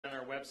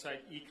website,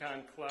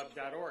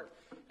 econclub.org.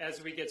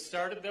 As we get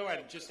started, though,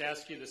 I'd just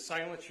ask you to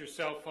silence your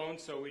cell phone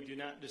so we do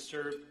not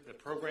disturb the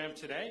program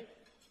today.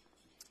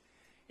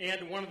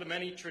 And one of the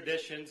many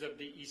traditions of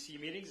the EC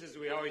meetings is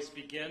we always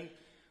begin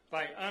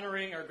by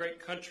honoring our great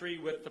country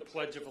with the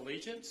Pledge of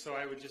Allegiance. So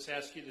I would just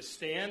ask you to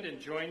stand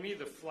and join me.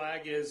 The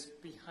flag is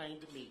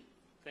behind me.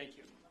 Thank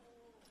you.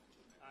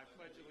 I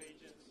pledge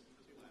allegiance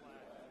to the flag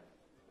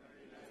of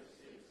the United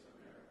States of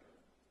America,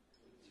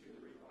 to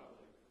the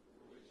republic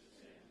for which it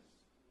stands,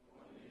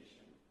 one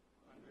nation,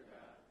 under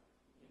God,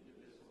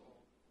 indivisible,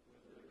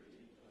 with liberty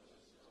and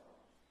justice for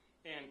all.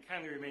 And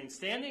kindly remain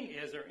standing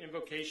as our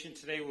invocation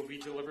today will be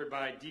delivered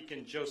by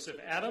Deacon Joseph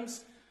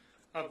Adams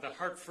of the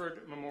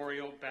Hartford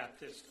Memorial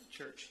Baptist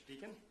Church.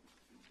 Deacon.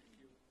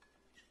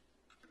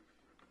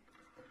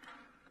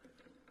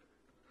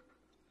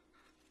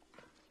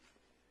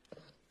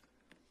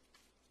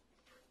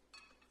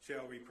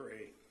 Shall we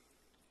pray?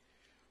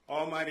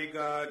 Almighty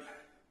God,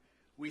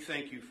 we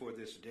thank you for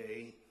this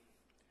day,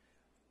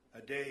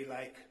 a day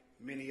like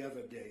many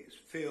other days,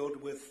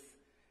 filled with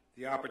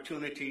the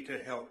opportunity to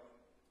help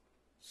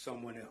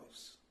someone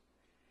else.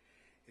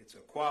 It's a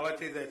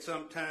quality that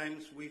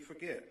sometimes we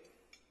forget.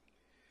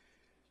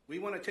 We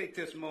want to take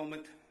this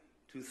moment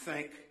to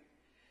thank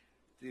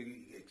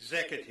the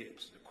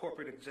executives, the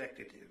corporate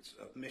executives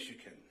of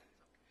Michigan,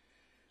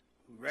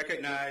 who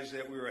recognized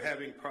that we were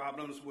having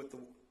problems with the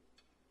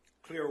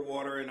clear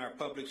water in our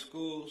public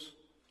schools.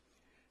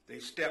 They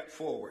stepped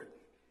forward,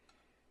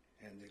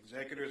 and the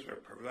executives are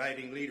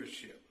providing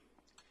leadership.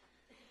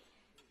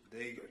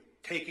 They are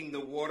taking the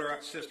water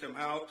system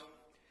out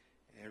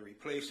and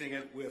replacing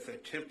it with a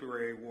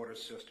temporary water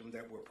system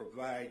that will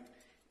provide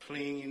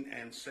clean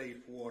and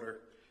safe water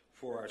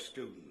for our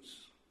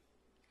students.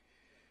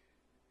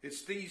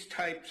 It's these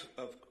types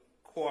of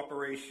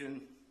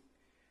cooperation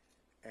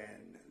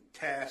and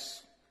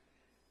tasks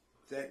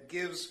that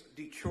gives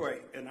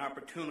Detroit an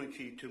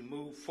opportunity to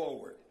move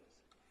forward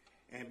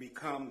and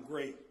become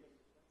great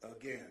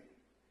again.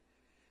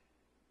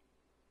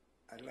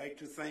 I'd like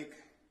to thank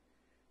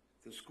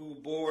the school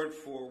board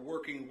for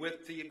working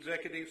with the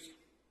executives,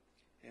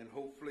 and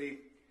hopefully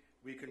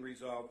we can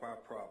resolve our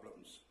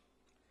problems.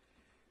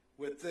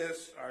 With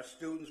this, our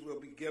students will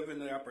be given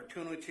the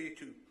opportunity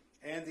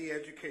and the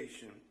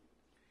education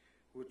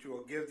which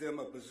will give them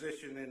a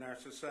position in our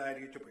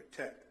society to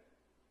protect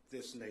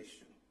this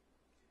nation.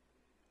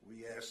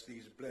 We ask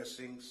these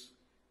blessings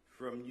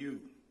from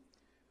you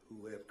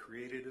who have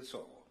created us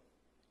all.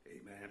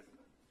 Amen.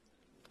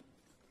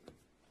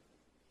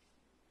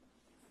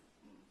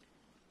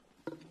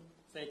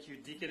 Thank you,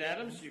 Deacon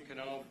Adams. You can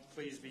all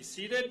please be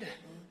seated.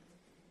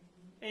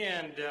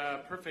 And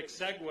perfect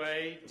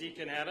segue,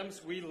 Deacon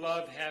Adams, we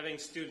love having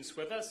students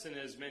with us, and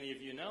as many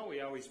of you know,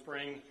 we always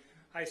bring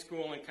high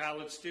school and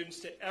college students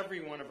to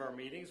every one of our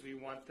meetings. We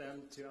want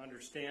them to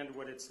understand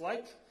what it's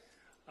like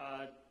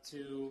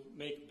to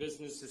make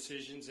business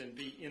decisions and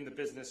be in the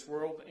business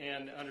world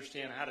and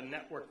understand how to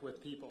network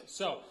with people.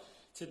 So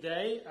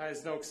today,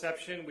 as no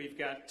exception, we've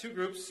got two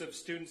groups of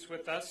students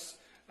with us,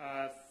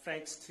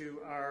 thanks to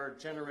our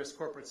generous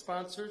corporate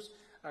sponsors.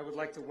 I would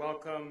like to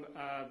welcome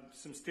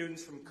some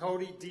students from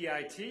Cody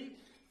DIT.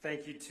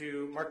 Thank you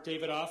to Mark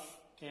Davidoff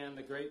and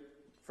the great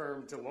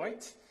firm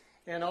Deloitte.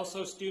 And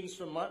also students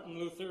from Martin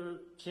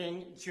Luther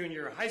King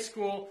Junior High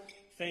School.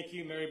 Thank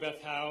you, Mary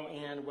Beth Howe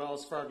and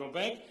Wells Fargo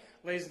Bank.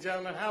 Ladies and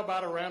gentlemen, how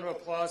about a round of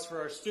applause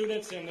for our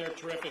students and their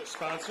terrific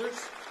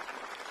sponsors?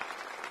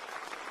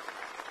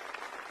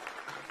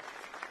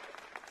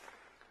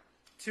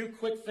 Two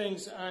quick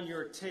things on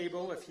your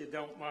table, if you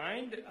don't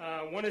mind.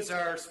 One is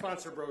our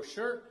sponsor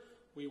brochure.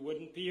 We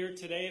wouldn't be here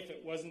today if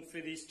it wasn't for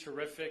these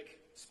terrific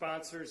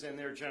sponsors and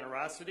their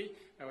generosity.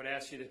 I would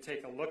ask you to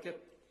take a look at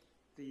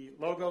the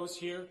logos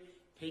here.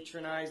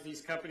 Patronize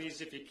these companies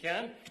if you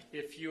can.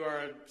 If you are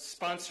a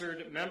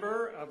sponsored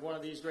member of one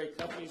of these great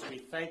companies, we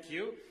thank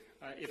you.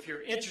 If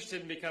you're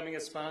interested in becoming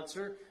a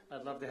sponsor,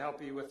 I'd love to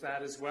help you with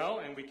that as well,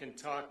 and we can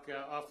talk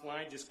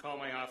offline. Just call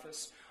my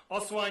office.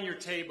 Also on your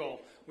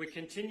table, we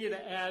continue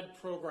to add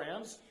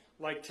programs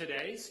like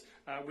today's.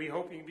 We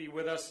hope you can be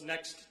with us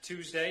next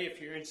Tuesday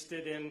if you're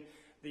interested in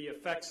the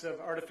effects of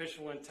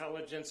artificial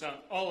intelligence on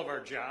all of our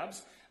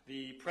jobs.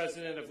 The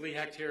president of Lee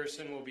Hecht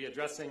Harrison will be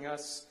addressing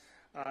us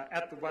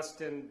at the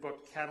Weston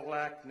Book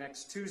Cadillac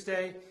next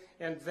Tuesday,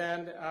 and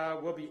then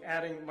we'll be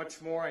adding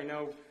much more. I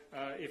know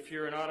if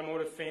you're an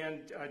automotive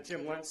fan,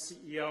 Jim Lentz,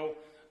 CEO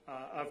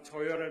of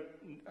Toyota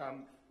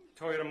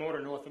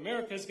Motor North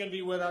America, is going to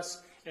be with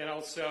us, and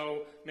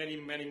also many,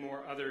 many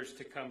more others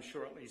to come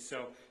shortly.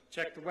 So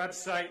check the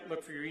website,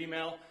 look for your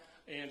email,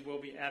 and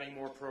we'll be adding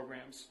more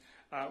programs.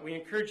 We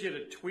encourage you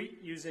to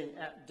tweet using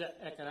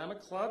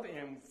 @EconomicClub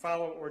and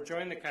follow or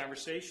join the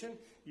conversation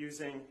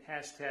using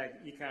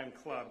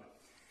 #EconClub.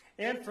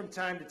 And from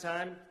time to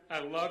time, I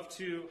love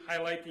to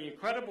highlight the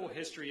incredible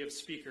history of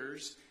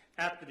speakers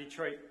at the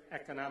Detroit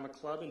Economic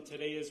Club, and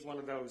today is one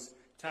of those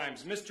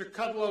times. Mr.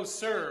 Kudlow,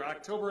 sir,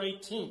 October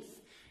 18th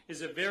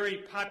is a very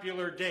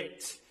popular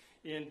date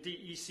in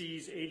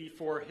DEC's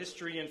 84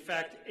 history. In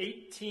fact,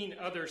 18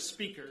 other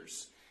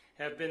speakers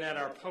have been at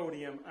our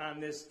podium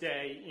on this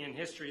day in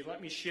history.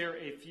 Let me share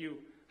a few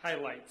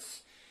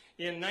highlights.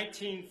 In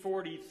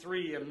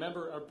 1943, a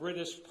member of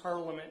British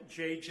Parliament,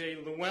 J.J.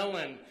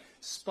 Llewellyn,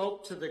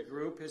 spoke to the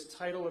group. His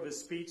title of his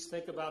speech,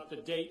 think about the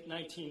date,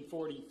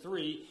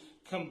 1943,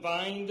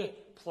 Combined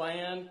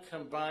Plan,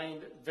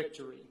 Combined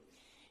Victory.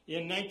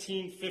 In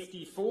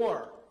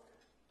 1954,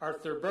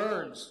 Arthur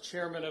Burns,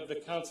 chairman of the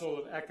Council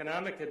of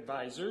Economic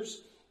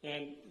Advisors,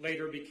 and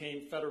later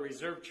became Federal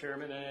Reserve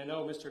Chairman, and I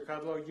know, Mr.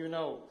 Kudlow, you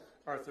know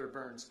Arthur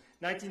Burns.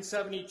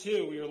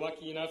 1972, we were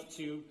lucky enough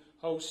to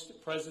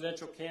host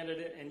presidential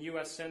candidate and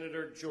U.S.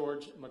 Senator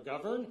George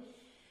McGovern.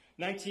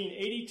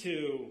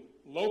 1982,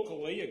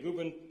 locally, a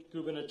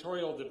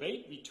gubernatorial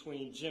debate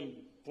between Jim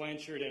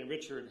Blanchard and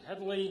Richard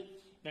Headley.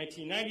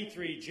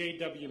 1993,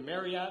 J.W.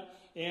 Marriott.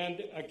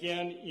 And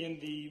again, in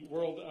the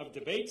world of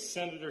debates,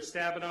 Senator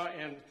Stabenow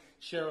and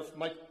Sheriff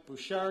Mike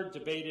Bouchard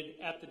debated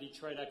at the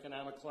Detroit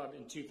Economic Club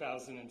in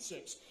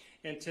 2006.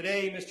 And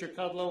today, Mr.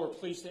 Kudlow, we're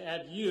pleased to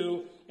add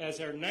you as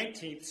our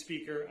 19th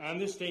speaker on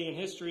this day in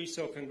history,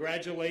 so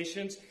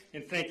congratulations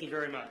and thank you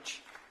very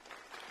much.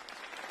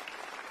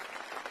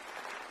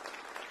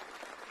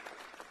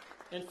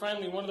 And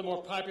finally, one of the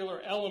more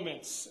popular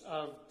elements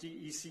of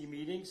DEC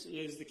meetings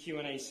is the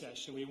Q&A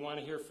session. We want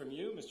to hear from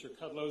you. Mr.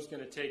 Kudlow is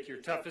going to take your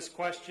toughest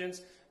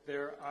questions.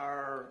 There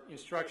are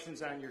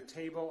instructions on your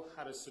table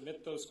how to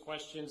submit those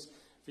questions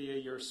via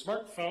your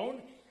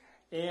smartphone.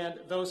 And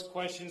those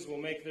questions will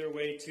make their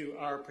way to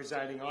our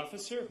presiding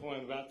officer, who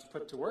I'm about to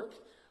put to work.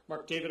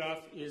 Mark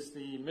Davidoff is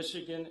the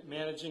Michigan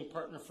Managing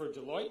Partner for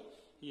Deloitte.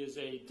 He is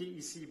a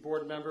DEC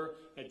board member,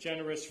 a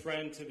generous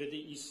friend to the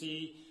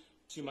DEC,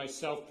 to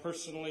myself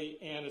personally,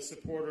 and a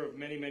supporter of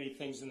many, many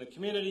things in the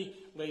community.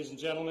 Ladies and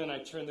gentlemen, I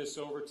turn this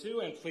over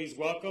to, and please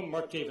welcome,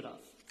 Mark Davidoff.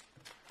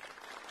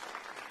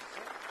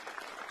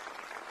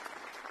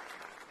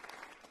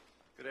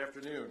 Good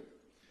afternoon.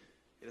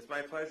 It is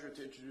my pleasure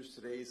to introduce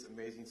today's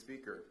amazing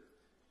speaker.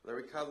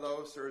 Larry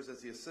Kudlow serves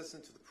as the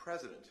Assistant to the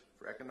President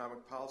for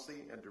Economic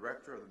Policy and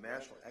Director of the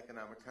National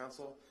Economic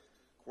Council,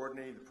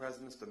 coordinating the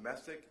President's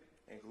domestic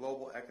and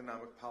global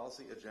economic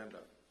policy agenda.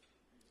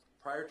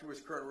 Prior to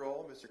his current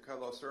role, Mr.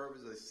 Kudlow served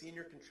as a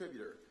senior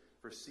contributor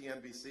for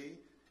CNBC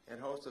and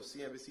host of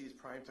CNBC's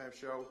primetime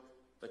show,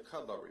 The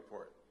Kudlow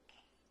Report.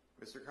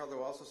 Mr.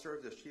 Kudlow also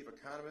served as chief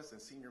economist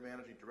and senior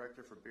managing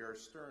director for Bear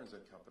Stearns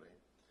 & Company.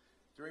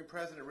 During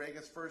President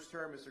Reagan's first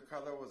term, Mr.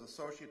 Kudlow was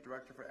associate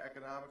director for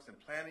economics and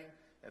planning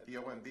at the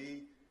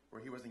OMB,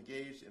 where he was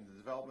engaged in the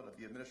development of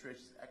the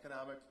administration's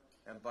economic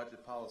and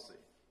budget policy.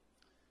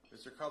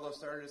 Mr. Kudlow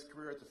started his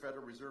career at the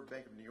Federal Reserve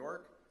Bank of New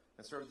York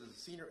and serves as a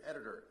senior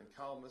editor and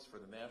columnist for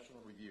the National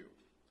Review.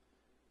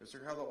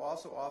 Mr. Kudlow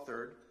also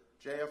authored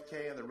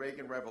JFK and the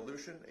Reagan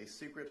Revolution, A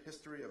Secret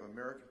History of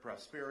American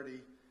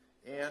Prosperity,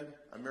 and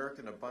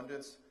American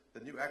Abundance,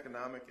 The New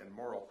Economic and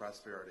Moral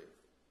Prosperity.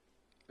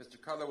 Mr.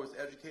 Kudlow was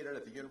educated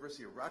at the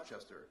University of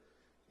Rochester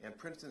and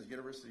Princeton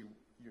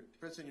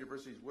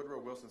University's Woodrow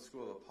Wilson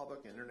School of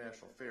Public and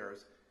International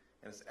Affairs,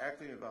 and is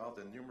actively involved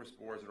in numerous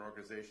boards and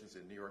organizations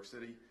in New York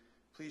City.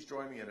 Please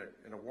join me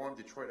in a warm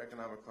Detroit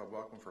Economic Club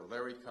welcome for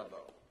Larry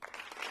Kudlow.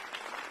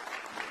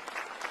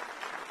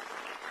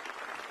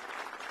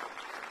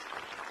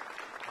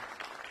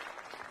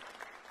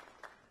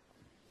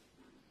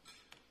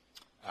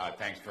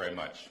 Thanks very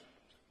much.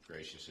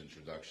 Gracious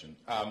introduction.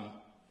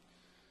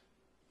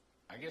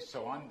 I guess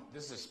so.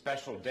 This is a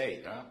special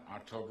date, huh?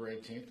 October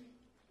 18th.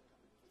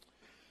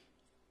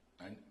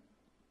 And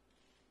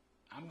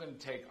I'm going to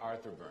take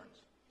Arthur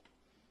Burns.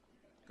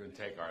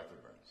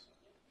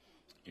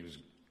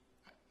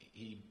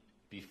 He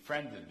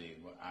befriended me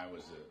when I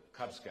was a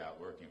Cub Scout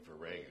working for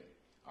Reagan.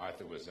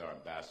 Arthur was our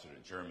ambassador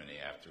to Germany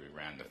after he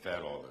ran the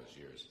Fed all those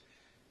years.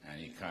 And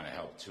he kind of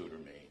helped tutor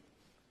me.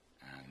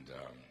 And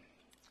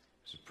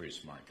he's a pretty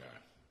smart guy.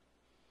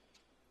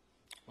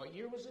 What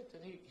year was it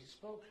that he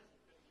spoke?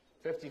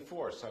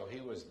 54, so he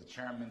was the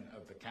chairman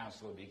of the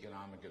Council of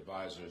Economic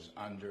Advisors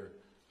under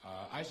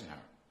Eisenhower.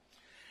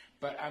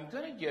 But I'm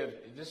going to give,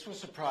 this will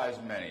surprise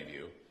many of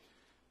you,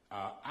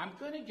 I'm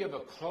going to give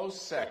a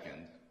close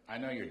second. I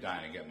know you're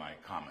dying to get my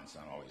comments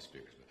on all these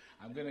speakers,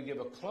 but I'm going to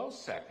give a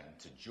close second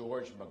to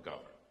George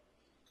McGovern.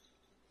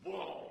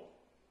 Whoa!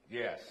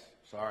 Yes,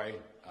 sorry.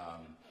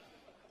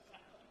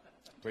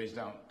 Please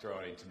don't throw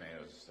any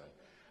tomatoes and stuff.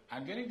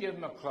 I'm going to give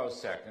him a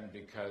close second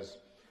because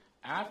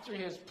after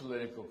his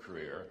political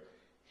career,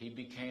 he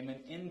became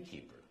an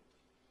innkeeper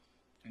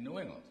in New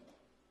England.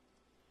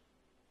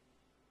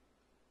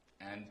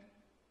 And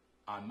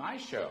on my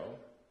show,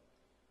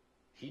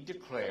 he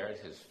declared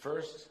his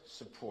first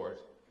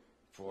support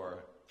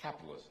for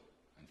capitalism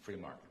and free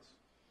markets.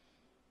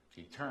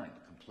 He turned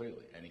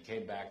completely, and he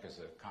came back as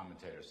a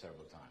commentator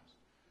several times.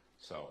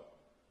 So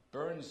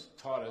Burns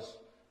taught us,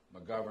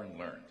 McGovern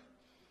learned.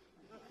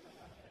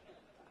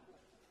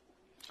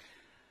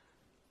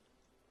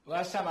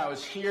 Last time I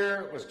was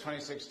here was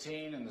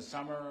 2016 in the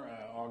summer,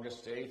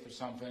 August 8th or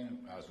something.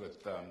 I was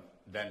with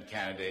then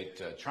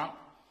candidate Trump,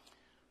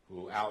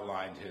 who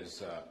outlined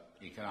his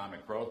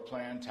economic growth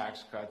plan,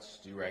 tax cuts,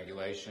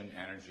 deregulation,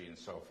 energy, and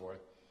so forth.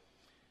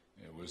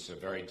 It was a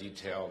very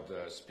detailed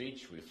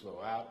speech. We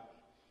flew out,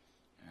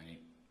 and he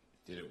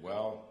did it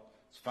well.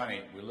 It's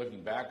funny, we're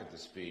looking back at the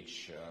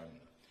speech.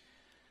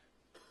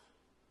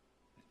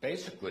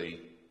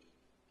 Basically,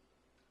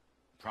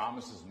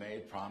 promises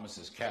made,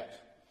 promises kept.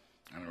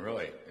 I mean,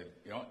 really,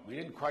 we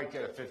didn't quite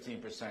get a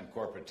 15%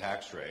 corporate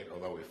tax rate,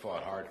 although we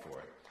fought hard for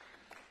it.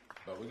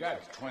 But we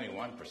got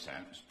 21%,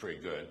 it's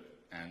pretty good,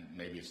 and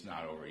maybe it's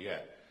not over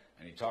yet.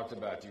 And he talked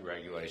about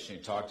deregulation, he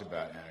talked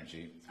about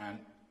energy. And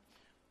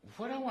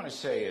what I want to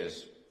say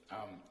is,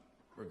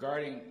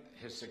 regarding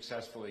his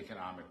successful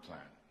economic plan,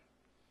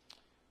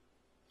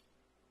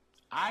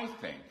 I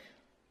think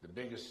the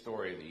biggest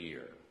story of the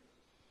year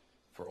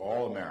for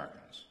all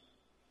Americans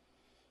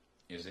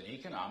is an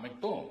economic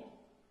boom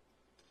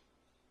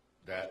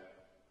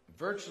that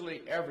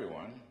virtually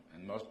everyone,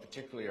 and most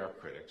particularly our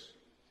critics,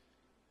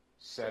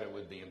 said it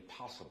would be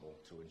impossible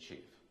to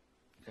achieve.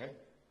 Okay?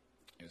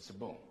 It's a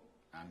boom.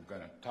 I'm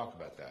going to talk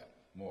about that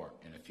more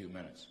in a few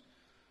minutes.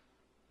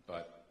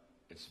 But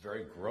it's a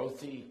very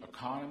growthy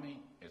economy.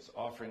 It's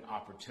offering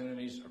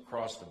opportunities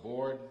across the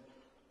board.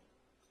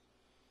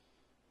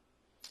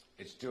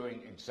 It's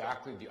doing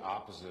exactly the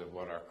opposite of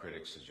what our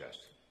critics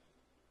suggested.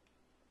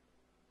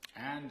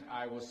 And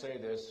I will say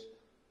this,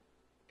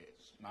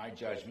 it's my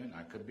judgment,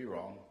 I could be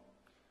wrong.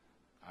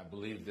 I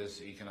believe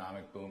this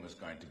economic boom is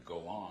going to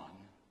go on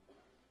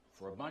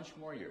for a bunch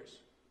more years.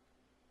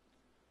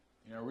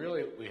 You know,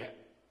 really,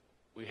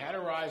 we had a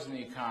rise in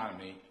the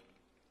economy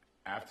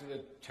after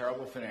the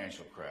terrible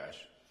financial crash,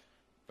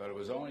 but it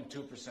was only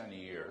 2% a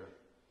year.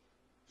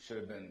 Should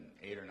have been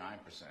 8 or 9%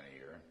 a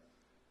year.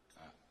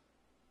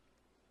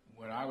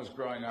 When I was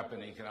growing up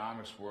in the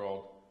economics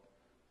world,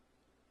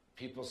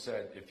 people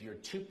said if you're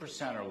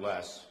 2% or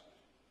less,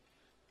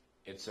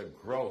 it's a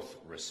growth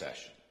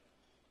recession.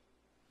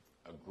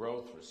 A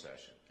growth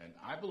recession. And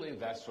I believe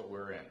that's what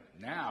we're in.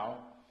 Now,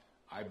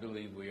 I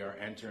believe we are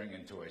entering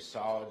into a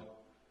solid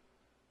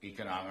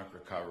economic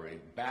recovery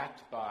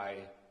backed by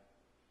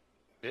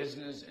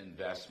business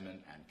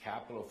investment and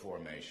capital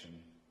formation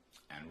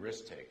and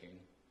risk-taking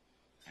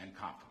and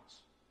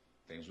confidence,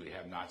 things we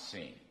have not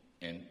seen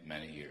in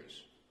many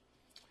years.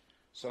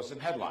 So some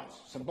headlines,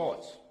 some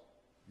bullets,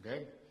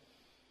 okay?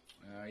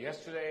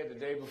 Yesterday, the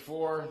day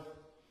before,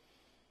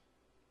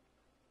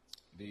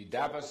 the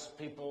Davos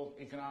people,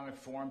 Economic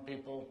Forum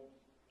people,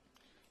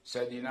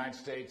 said the United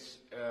States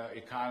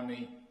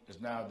economy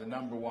is now the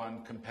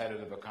 #1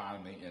 competitive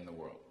economy in the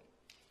world.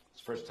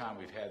 It's the first time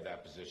we've had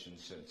that position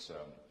since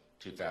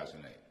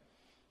 2008,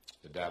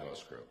 the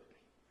Davos group.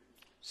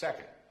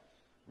 Second,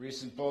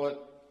 recent bullet,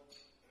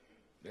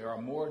 there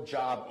are more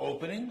job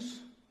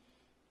openings,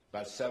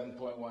 about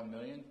 7.1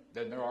 million,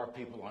 than there are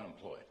people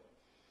unemployed.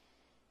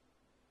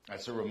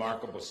 That's a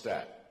remarkable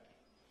stat.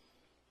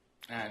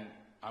 And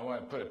I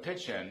want to put a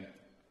pitch in.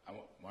 I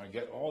want to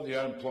get all the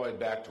unemployed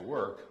back to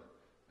work,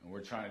 and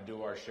we're trying to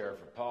do our share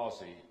for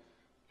policy.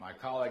 My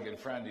colleague and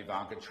friend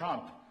Ivanka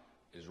Trump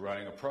is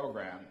running a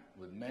program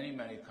with many,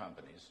 many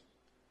companies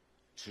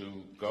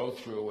to go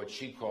through what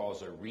she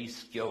calls a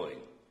reskilling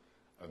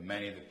of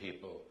many of the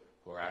people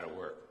who are out of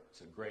work.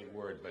 It's a great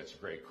word, but it's a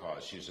great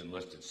cause. She's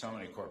enlisted so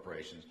many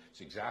corporations.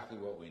 It's exactly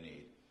what we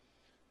need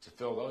to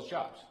fill those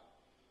jobs.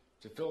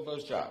 To fill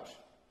those jobs.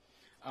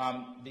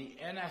 The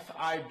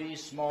NFIB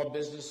Small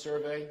Business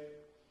Survey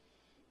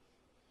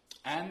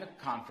and the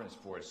Conference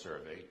Board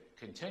Survey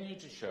continue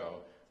to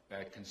show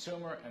that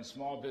consumer and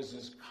small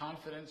business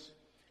confidence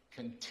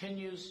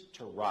continues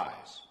to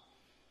rise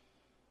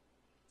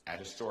at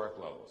historic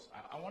levels.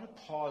 I want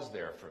to pause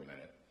there for a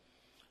minute.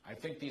 I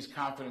think these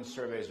confidence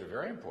surveys are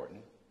very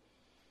important.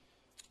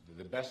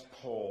 They're the best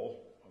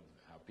poll of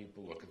how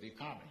people look at the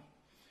economy.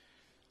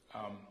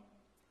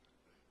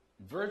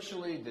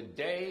 Virtually the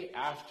day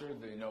after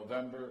the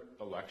November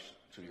election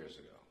 2 years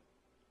ago,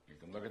 you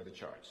can look at the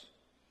charts,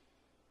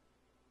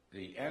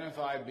 the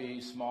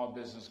NFIB Small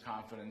Business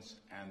Confidence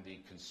and the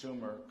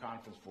Consumer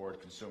Conference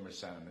Board Consumer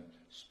Sentiment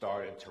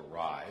started to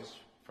rise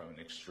from an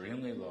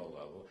extremely low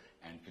level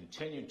and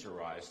continued to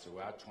rise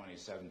throughout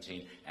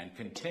 2017 and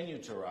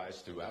continued to rise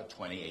throughout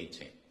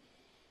 2018.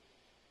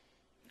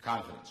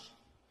 Confidence.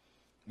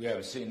 We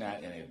haven't seen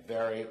that in a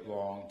very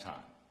long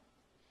time.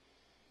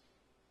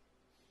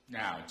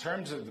 Now, in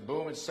terms of the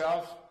boom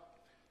itself,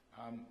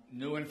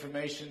 new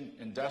information,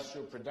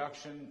 industrial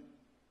production,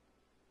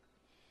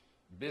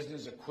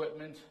 business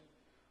equipment,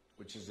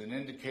 which is an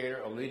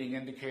indicator, a leading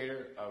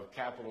indicator of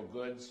capital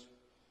goods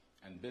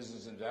and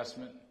business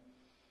investment,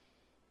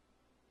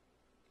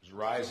 is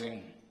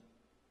rising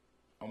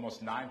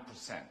almost 9%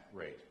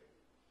 rate.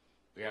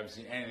 We haven't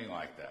seen anything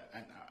like that.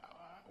 And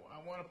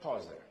I want to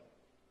pause there.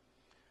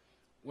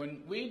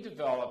 When we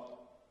developed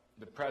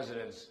the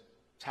president's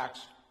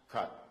tax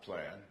cut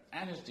plan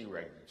and his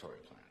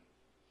deregulatory plan,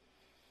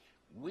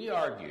 we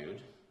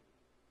argued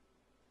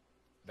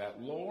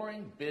that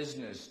lowering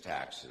business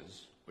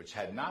taxes, which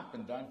had not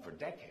been done for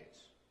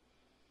decades,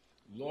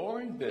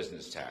 lowering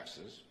business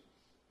taxes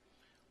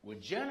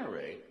would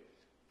generate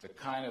the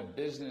kind of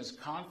business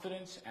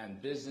confidence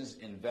and business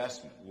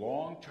investment,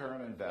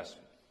 long-term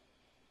investment,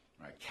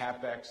 right?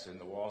 CapEx in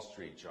the Wall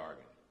Street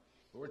jargon.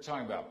 But we're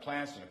talking about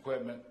plants and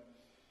equipment,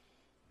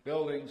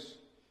 buildings,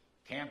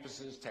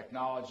 campuses,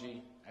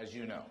 technology, as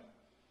you know.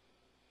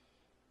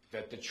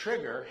 That the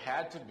trigger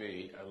had to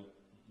be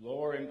a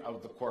lowering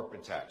of the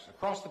corporate tax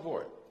across the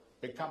board,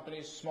 big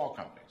companies, small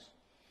companies.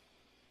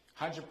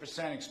 100%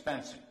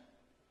 expensing.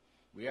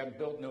 We haven't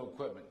built new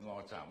equipment in a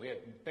long time. We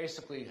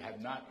basically have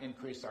not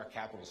increased our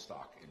capital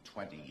stock in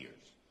 20 years.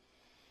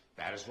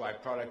 That is why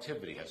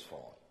productivity has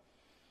fallen.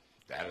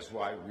 That is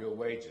why real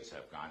wages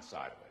have gone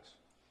sideways.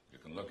 You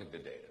can look at the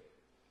data.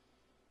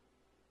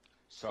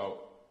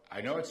 So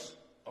I know it's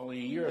only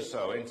a year or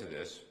so into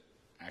this,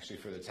 actually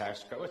for the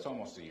tax cut. Well, it's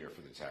almost a year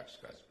for the tax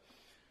cuts.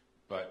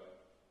 But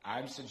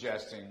I'm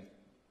suggesting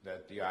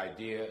that the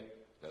idea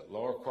that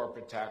lower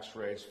corporate tax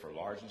rates for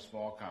large and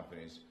small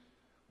companies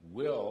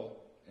will,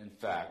 in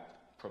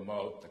fact,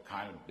 promote the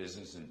kind of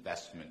business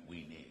investment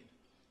we need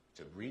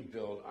to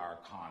rebuild our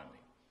economy.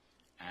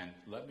 And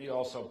let me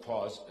also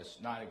pause. It's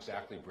not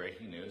exactly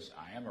breaking news.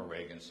 I am a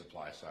Reagan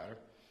supply-sider.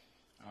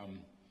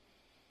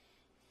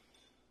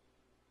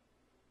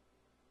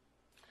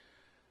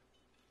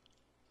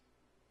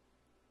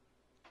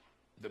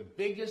 The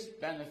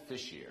biggest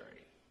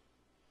beneficiary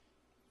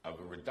of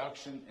a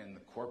reduction in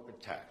the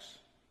corporate tax,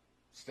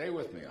 stay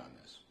with me on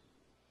this,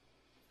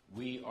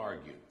 we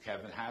argued,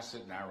 Kevin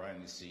Hassett, now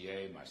running the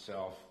CA,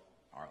 myself,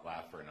 Art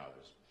Laffer, and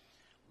others,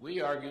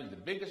 we argued the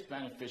biggest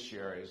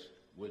beneficiaries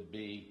would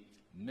be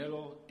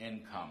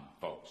middle-income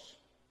folks,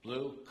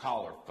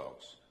 blue-collar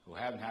folks, who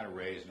haven't had a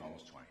raise in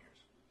almost 20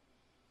 years.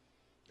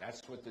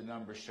 That's what the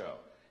numbers show.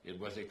 It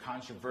was a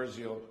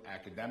controversial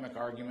academic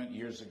argument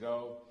years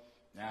ago.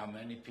 Now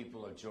many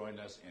people have joined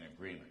us in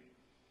agreement.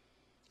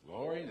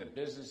 Lowering the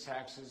business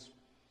taxes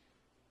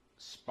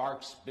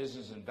sparks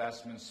business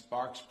investment,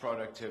 sparks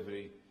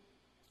productivity,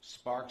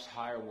 sparks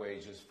higher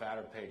wages,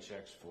 fatter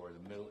paychecks for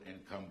the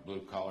middle-income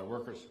blue-collar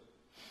workers.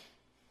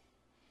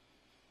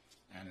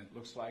 And it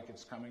looks like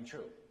it's coming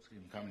true. It's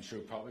even coming true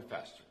probably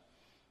faster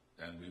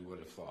than we would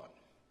have thought.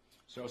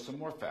 So some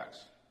more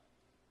facts.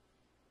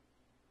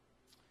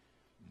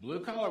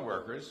 Blue-collar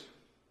workers,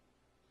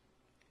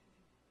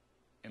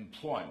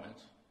 employment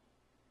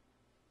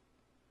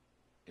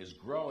is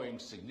growing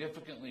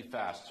significantly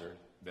faster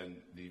than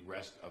the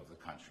rest of the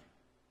country.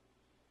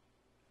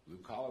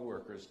 Blue-collar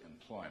workers'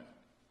 employment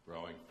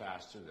growing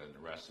faster than the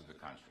rest of the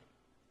country.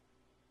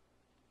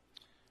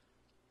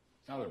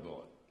 Another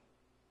bullet.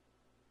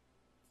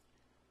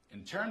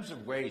 In terms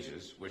of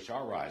wages, which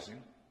are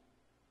rising,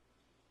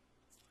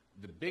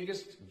 the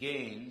biggest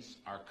gains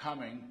are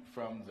coming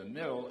from the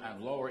middle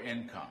and lower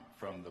income,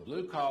 from the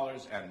blue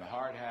collars and the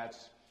hard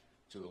hats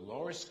to the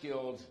lower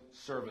skilled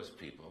service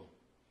people.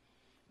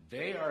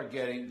 They are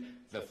getting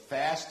the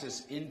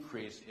fastest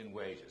increase in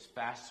wages,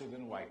 faster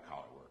than white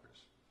collar workers.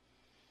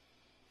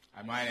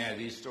 I might add,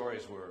 these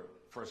stories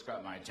first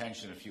got my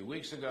attention a few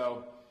weeks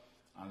ago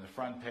on the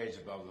front page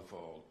above the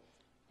fold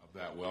of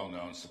that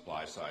well-known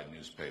supply-side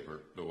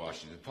newspaper, the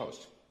Washington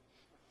Post.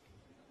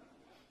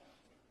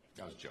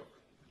 That was a joke.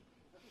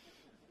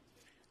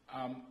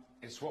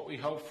 It's what we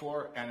hoped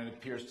for, and it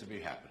appears to be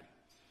happening.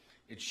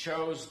 It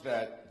shows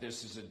that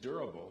this is a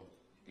durable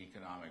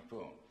economic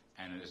boom,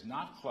 and it is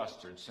not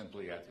clustered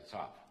simply at the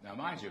top. Now,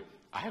 mind you,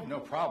 I have no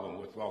problem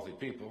with wealthy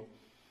people.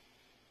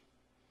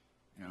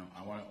 You know,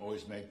 I want to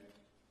always make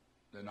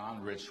the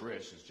non-rich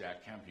rich, as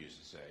Jack Kemp used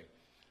to say.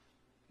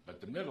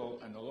 But the middle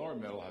and the lower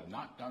middle have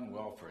not done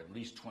well for at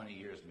least 20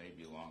 years,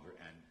 maybe longer,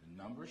 and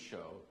the numbers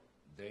show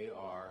they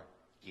are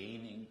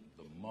gaining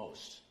the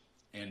most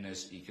in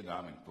this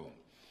economic boom.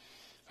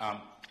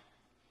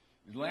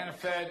 The Atlanta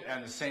Fed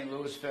and the St.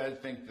 Louis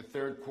Fed think the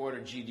third quarter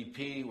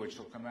GDP, which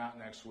will come out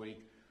next week,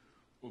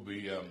 will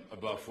be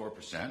above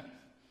 4%.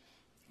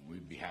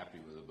 We'd be happy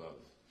with above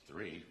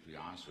 3, to be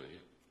honest with you.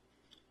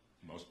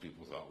 Most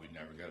people thought we'd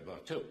never get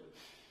above 2.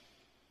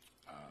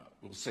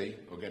 We'll see.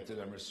 We'll get to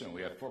the numbers soon.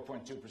 We had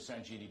 4.2%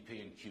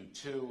 GDP in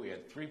Q2. We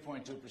had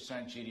 3.2%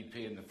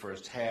 GDP in the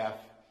first half.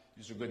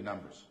 These are good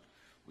numbers.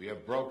 We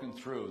have broken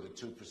through the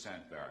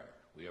 2% barrier.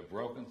 We have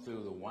broken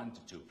through the 1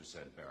 to 2%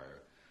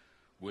 barrier,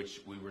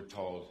 which we were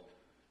told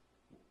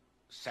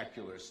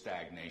secular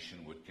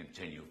stagnation would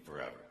continue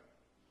forever.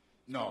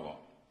 No, it won't.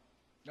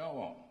 No, it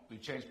won't.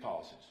 We've changed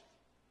policies.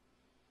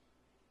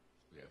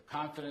 We have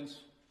confidence,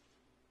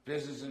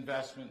 business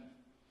investment.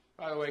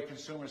 By the way,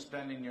 consumer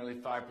spending nearly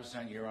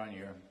 5% year on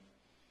year.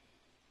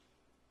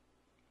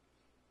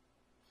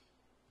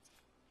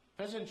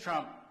 President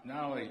Trump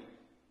not only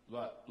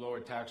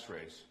lowered tax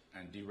rates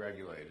and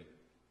deregulated,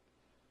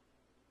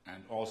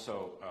 and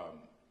also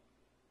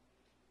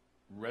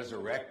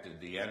resurrected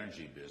the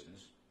energy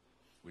business,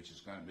 which is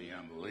going to be an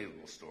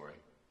unbelievable story.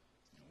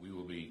 We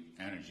will be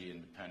energy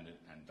independent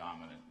and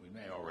dominant. We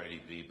may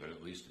already be, but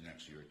at least the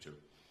next year or two.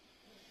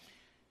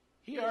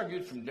 He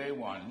argued from day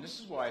one, and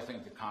this is why I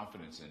think the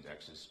confidence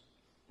indexes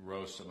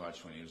rose so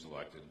much when he was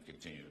elected and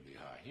continue to be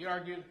high. He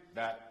argued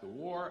that the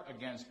war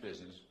against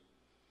business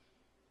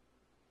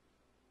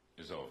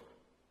is over.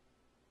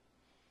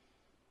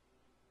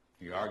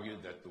 He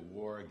argued that the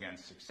war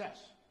against success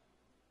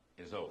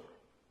is over.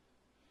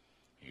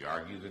 He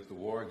argued that the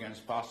war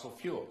against fossil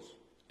fuels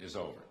is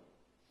over.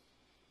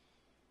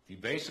 He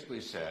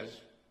basically said,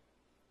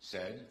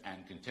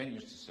 and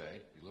continues to say,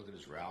 if you look at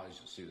his rallies,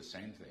 you'll see the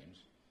same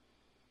themes.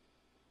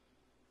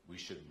 We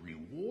should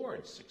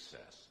reward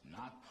success,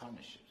 not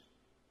punish it.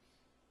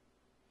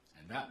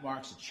 And that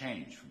marks a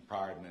change from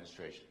prior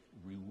administration.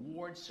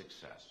 Reward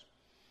success.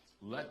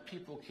 Let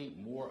people keep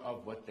more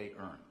of what they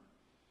earn.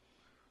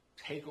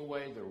 Take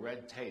away the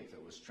red tape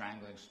that was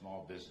strangling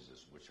small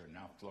businesses, which are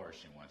now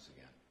flourishing once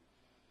again.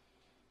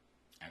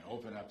 And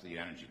open up the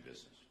energy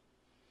business.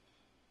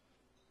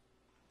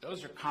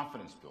 Those are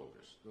confidence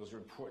builders. Those are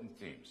important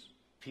themes.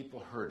 People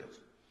heard it.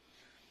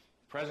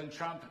 President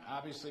Trump,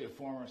 obviously a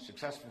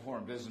successful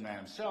former businessman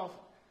himself,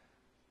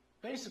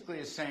 basically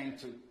is saying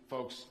to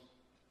folks,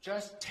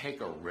 just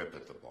take a rip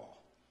at the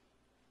ball.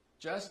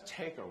 Just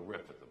take a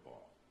rip at the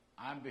ball.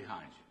 I'm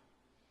behind you.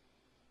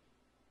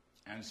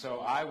 And so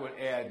I would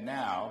add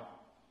now,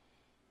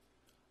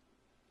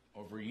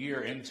 over a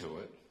year into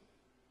it,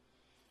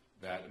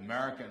 that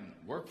American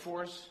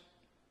workforce,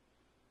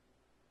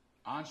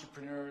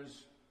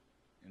 entrepreneurs,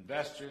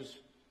 investors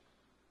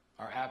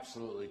are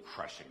absolutely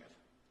crushing it.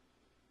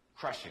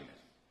 Crushing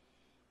it.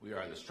 We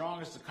are the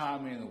strongest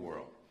economy in the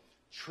world.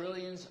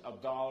 Trillions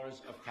of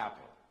dollars of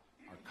capital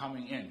are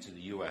coming into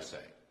the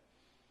USA.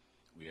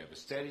 We have a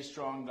steady,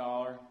 strong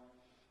dollar.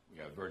 We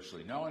have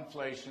virtually no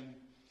inflation.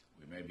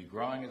 We may be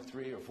growing at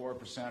 3 or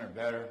 4% or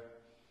better.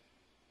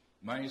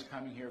 Money's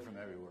coming here from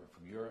everywhere,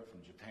 from Europe,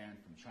 from Japan,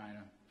 from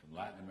China, from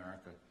Latin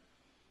America.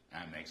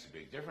 And it makes a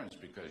big difference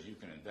because you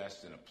can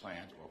invest in a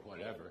plant or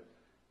whatever,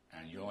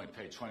 and you only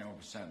pay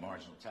 21%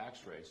 marginal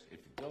tax rates. If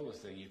you build a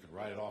thing, you can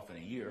write it off in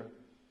a year.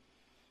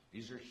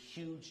 These are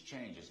huge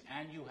changes.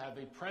 And you have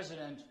a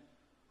president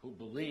who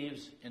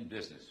believes in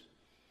business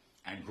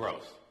and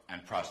growth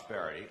and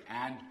prosperity,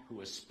 and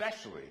who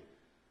especially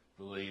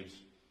believes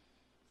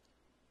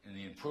in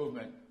the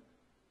improvement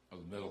of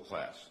the middle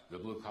class, the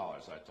blue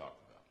collars I talked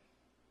about.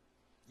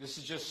 This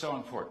is just so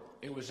important.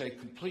 It was a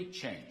complete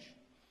change.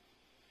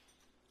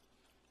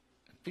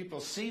 Have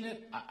people seen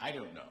it? I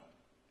don't know.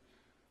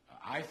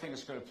 I think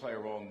it's going to play a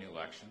role in the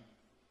election,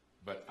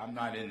 but I'm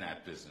not in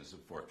that business of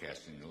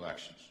forecasting the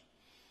elections.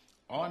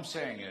 All I'm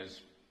saying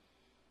is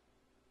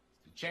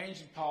the change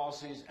in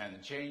policies and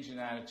the change in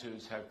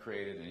attitudes have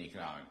created an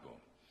economic boom.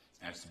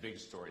 And it's the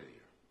biggest story of the year.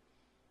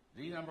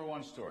 The number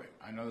one story.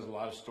 I know there's a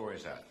lot of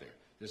stories out there.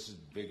 This is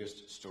the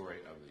biggest story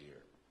of the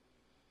year.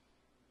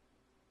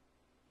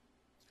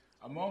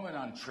 A moment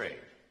on trade.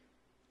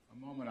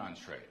 A moment on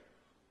trade.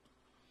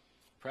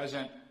 The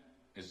president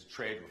is a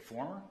trade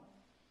reformer.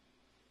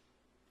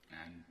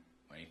 And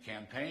when he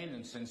campaigned,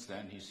 and since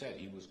then, he said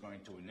he was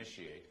going to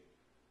initiate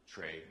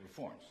trade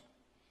reforms.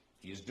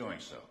 He is doing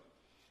so.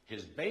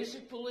 His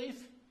basic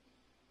belief,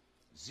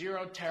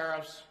 zero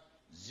tariffs,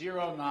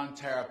 zero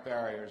non-tariff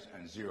barriers,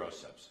 and zero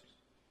subsidies.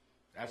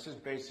 That's his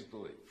basic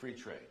belief, free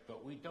trade.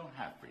 But we don't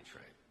have free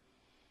trade.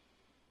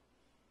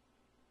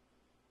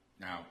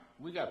 Now,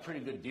 we got a pretty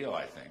good deal,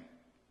 I think,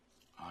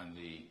 on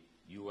the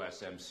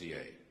USMCA.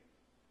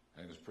 I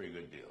think it was a pretty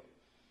good deal.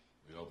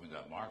 We opened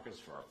up markets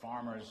for our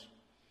farmers.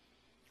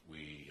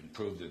 We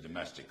improved the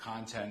domestic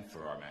content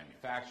for our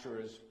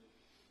manufacturers.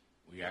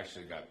 We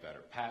actually got better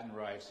patent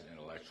rights and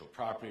intellectual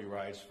property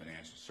rights,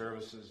 financial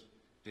services,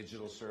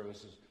 digital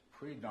services.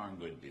 Pretty darn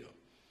good deal.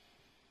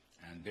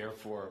 And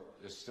therefore,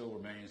 this still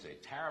remains a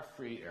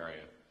tariff-free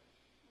area,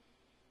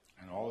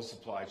 and all the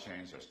supply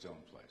chains are still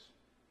in place.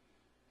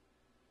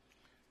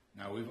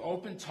 Now, we've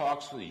opened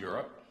talks with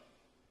Europe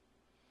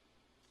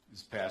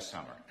this past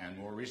summer, and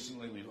more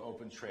recently, we've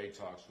opened trade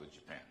talks with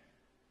Japan.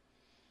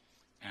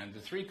 And the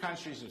three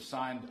countries have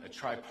signed a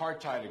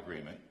tripartite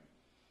agreement,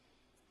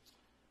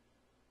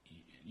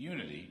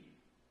 unity,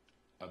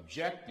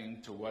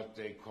 objecting to what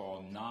they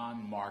call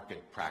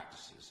non-market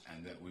practices,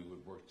 and that we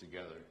would work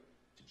together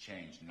to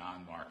change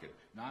non-market.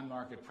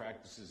 Non-market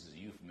practices is a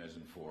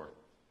euphemism for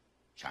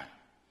China.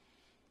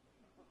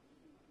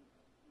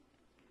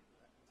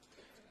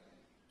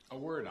 A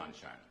word on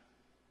China.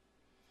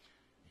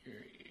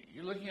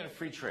 You're looking at a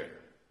free trader.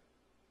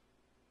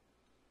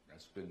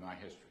 That's been my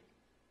history.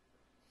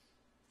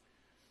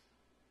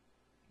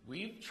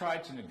 We've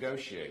tried to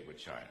negotiate with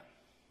China.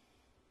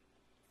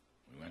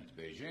 We went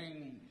to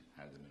Beijing,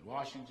 had them in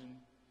Washington.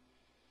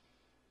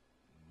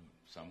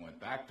 Some went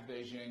back to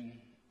Beijing.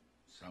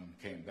 Some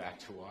came back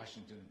to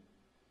Washington.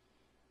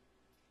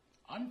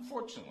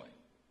 Unfortunately,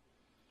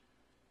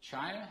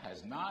 China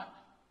has not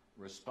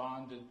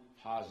responded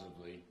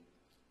positively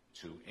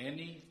to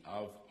any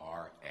of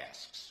our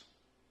asks.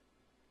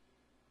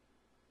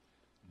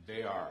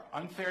 They are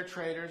unfair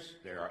traders.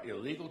 They are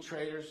illegal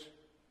traders.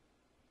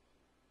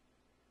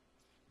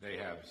 They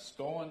have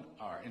stolen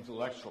our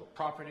intellectual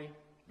property.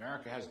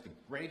 America has the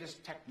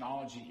greatest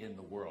technology in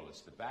the world.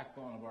 It's the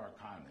backbone of our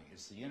economy.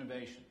 It's the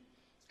innovation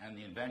and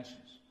the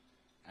inventions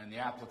and the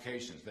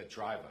applications that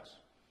drive us.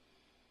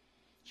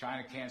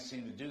 China can't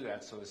seem to do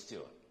that, so they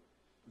steal it.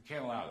 We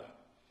can't allow that.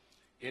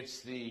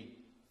 It's the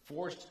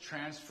forced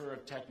transfer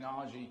of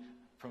technology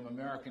from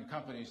American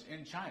companies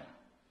in China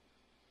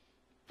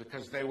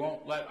because they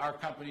won't let our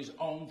companies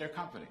own their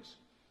companies.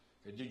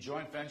 They do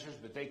joint ventures,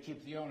 but they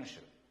keep the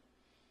ownership.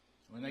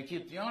 When they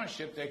keep the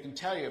ownership, they can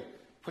tell you,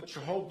 put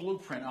your whole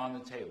blueprint on the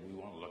table. We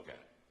want to look at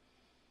it.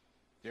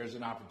 There's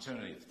an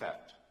opportunity of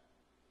theft.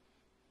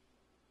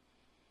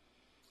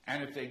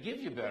 And if they give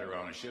you better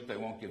ownership, they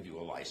won't give you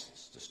a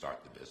license to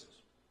start the business.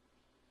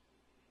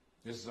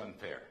 This is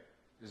unfair.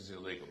 This is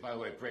illegal. By the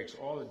way, it breaks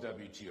all the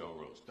WTO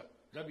rules.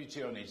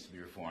 WTO needs to be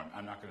reformed.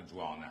 I'm not going to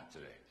dwell on that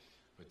today.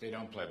 But they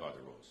don't play by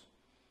the rules.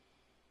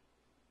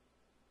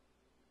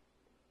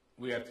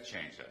 We have to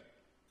change that.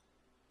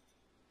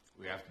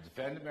 We have to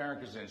defend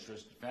America's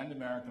interests, defend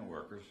American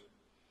workers,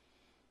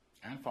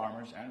 and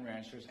farmers, and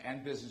ranchers,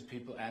 and business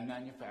people, and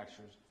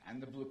manufacturers,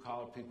 and the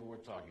blue-collar people we're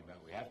talking about.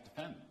 We have to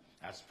defend them.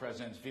 That's the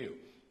President's view.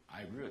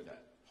 I agree with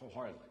that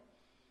wholeheartedly.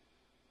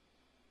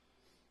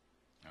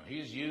 Now, he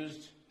has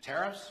used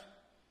tariffs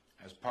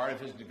as part of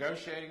his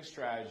negotiating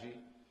strategy,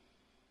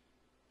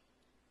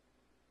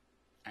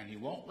 and he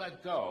won't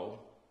let go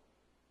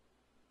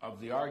of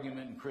the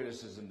argument and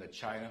criticism that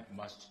China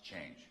must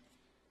change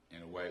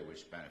in a way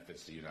which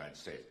benefits the United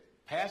States.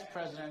 Past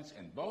presidents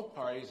in both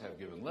parties have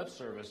given lip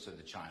service to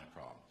the China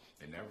problem.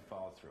 They never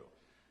follow through.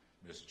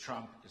 Mr.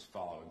 Trump is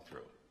following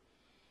through.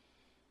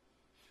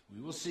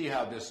 We will see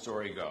how this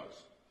story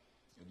goes.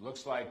 It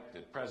looks like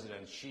that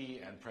President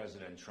Xi and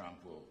President Trump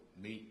will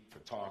meet for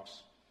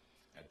talks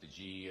at the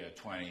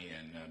G20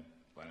 in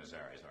Buenos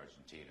Aires,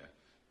 Argentina,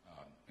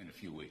 in a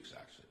few weeks,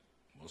 actually.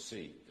 We'll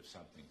see if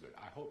something good.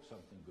 I hope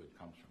something good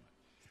comes from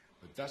it.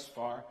 But thus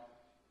far,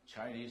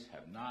 Chinese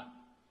have not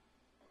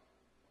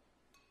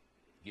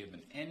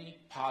given any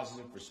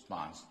positive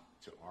response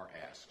to our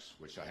asks,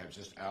 which I have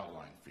just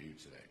outlined for you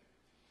today.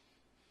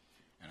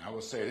 And I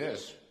will say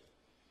this.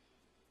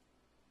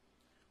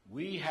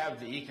 We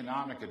have the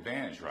economic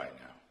advantage right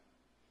now.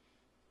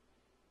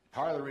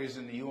 Part of the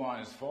reason the yuan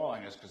is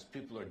falling is because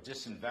people are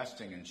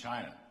disinvesting in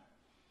China.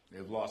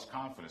 They've lost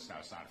confidence now.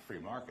 It's not a free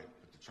market,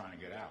 but they're trying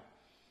to get out.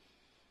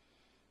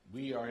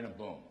 We are in a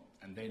boom,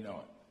 and they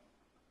know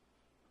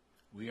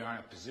it. We are in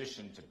a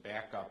position to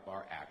back up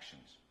our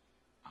actions.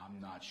 I'm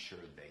not sure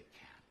they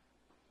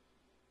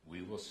can.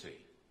 We will see.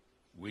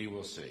 We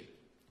will see.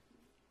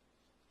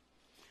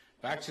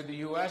 Back to the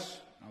U.S.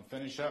 I'll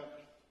finish up.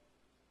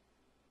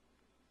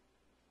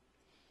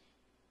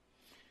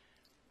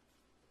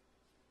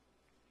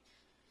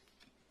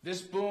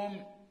 This boom,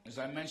 as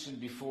I mentioned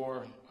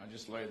before, I'll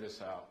just lay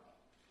this out,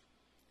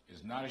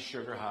 is not a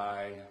sugar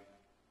high.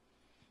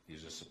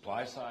 These are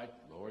supply side,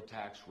 lower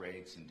tax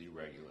rates, and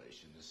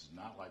deregulation. This is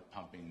not like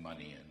pumping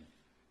money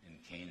in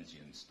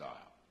Keynesian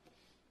style.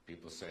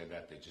 People say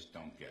that, they just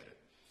don't get it.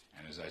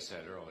 And as I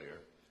said earlier,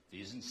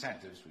 these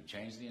incentives, we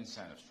changed the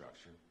incentive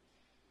structure,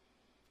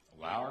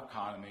 allow our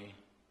economy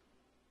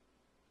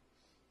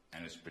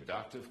and its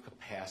productive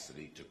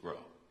capacity to grow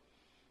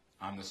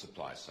on the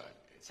supply side.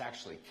 It's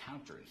actually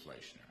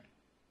counter-inflationary.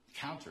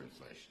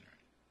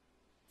 Counter-inflationary.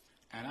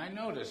 And I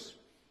notice,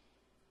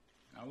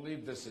 I'll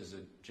leave this as a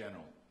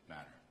general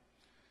matter,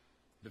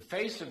 the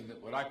face of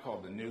what I call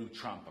the new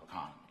Trump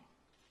economy,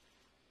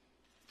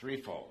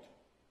 threefold.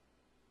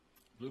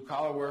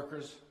 Blue-collar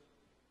workers,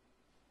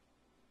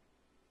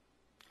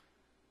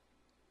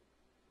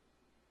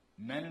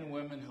 men and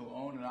women who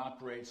own and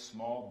operate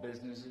small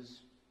businesses,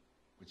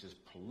 which is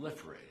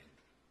proliferating,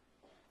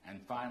 and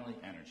finally,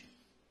 energy.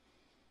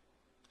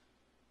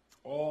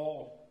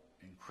 All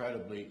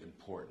incredibly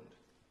important,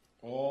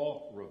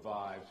 all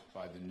revived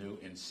by the new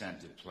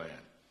incentive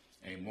plan,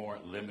 a more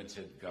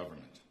limited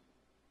government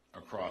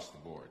across the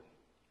board.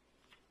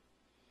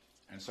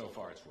 And so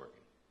far it's working.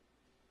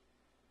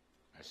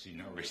 I see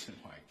no reason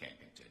why it can't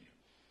continue.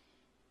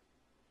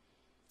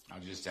 I'll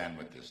just end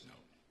with this note.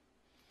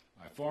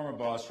 My former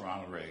boss,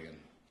 Ronald Reagan,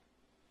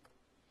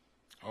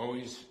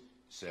 always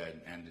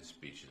said, ended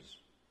speeches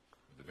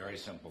with a very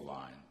simple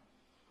line,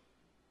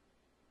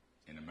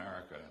 in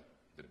America,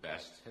 the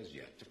best has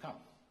yet to come.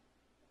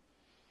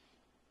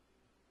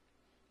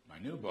 My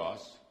new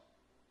boss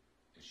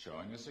is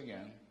showing us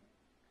again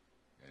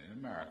that in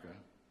America,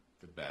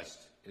 the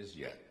best is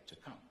yet to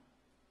come.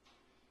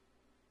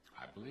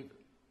 I believe it.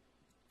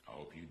 I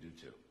hope you do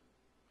too.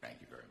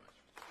 Thank you very much.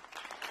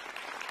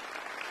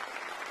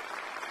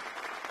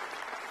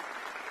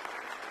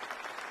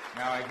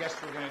 Now, I guess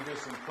we're going to do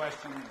some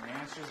questions and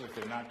answers if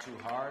they're not too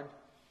hard.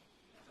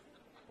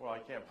 Well, I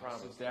can't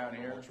promise. Sit down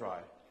here. We'll try.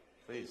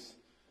 Please.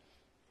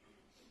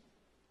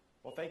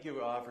 Well, thank you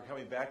for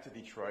coming back to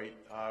Detroit.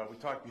 We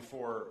talked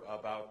before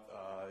about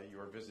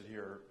your visit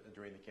here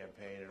during the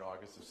campaign in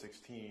August of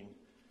 16.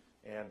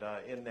 And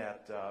in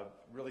that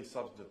really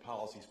substantive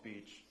policy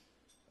speech,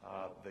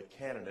 the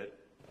candidate,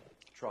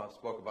 Trump,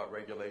 spoke about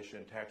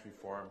regulation, tax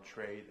reform,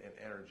 trade, and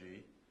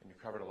energy. And you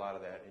covered a lot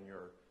of that in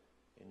your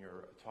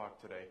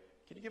talk today.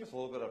 Can you give us a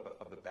little bit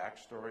of the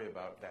backstory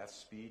about that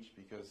speech?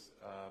 Because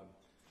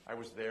I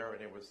was there,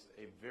 and it was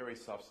a very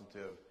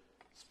substantive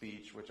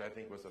speech, which I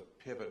think was a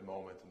pivot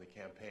moment in the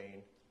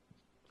campaign.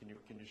 Can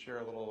you share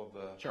a little of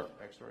the Sure.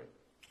 backstory?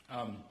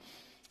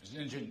 It's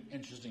an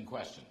interesting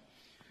question.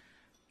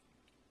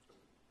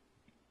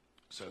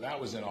 So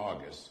that was in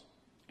August,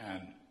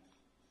 and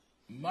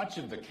much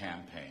of the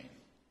campaign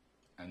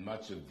and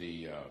much of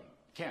the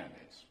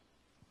candidates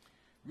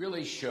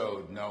really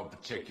showed no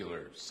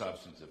particular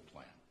substantive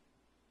plan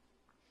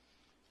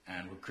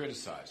and were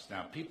criticized.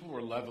 Now, people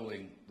were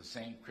leveling the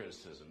same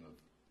criticism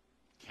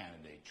of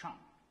candidate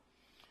Trump,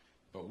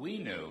 but we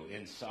knew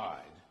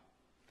inside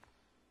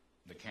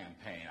the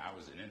campaign, I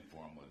was an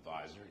informal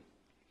advisor.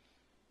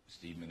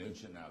 Steve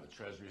Mnuchin, now the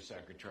Treasury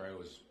Secretary,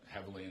 was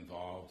heavily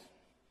involved.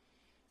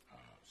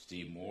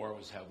 Steve Moore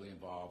was heavily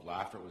involved.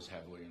 Laffer was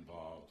heavily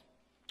involved.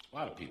 A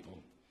lot of people.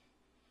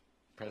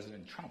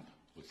 President Trump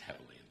was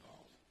heavily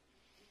involved.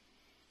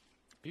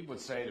 People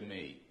would say to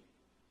me,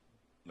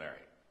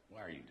 Larry,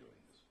 why are you doing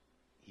this?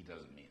 He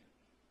doesn't mean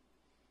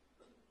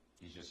it.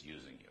 He's just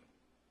using you.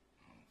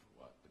 I don't know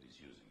for what, but he's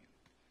using you.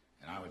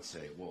 And I would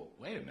say, well,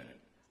 wait a minute.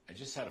 I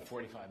just had a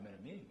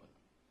 45-minute meeting with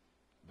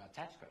him about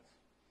tax cuts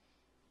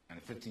and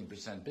a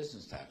 15%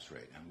 business tax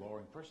rate and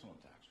lowering personal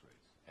tax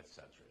rates, et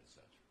cetera, et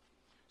cetera.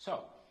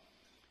 So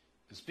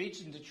the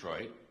speech in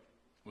Detroit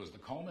was the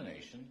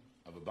culmination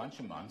of a bunch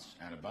of months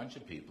and a bunch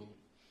of people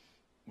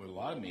with a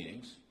lot of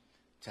meetings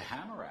to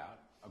hammer out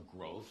a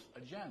growth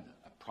agenda,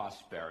 a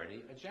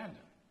prosperity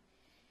agenda.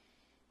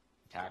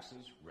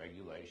 Taxes,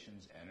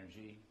 regulations,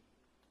 energy,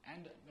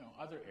 and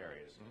other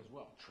areas as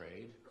well,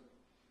 trade.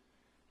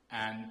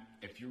 And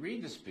if you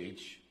read the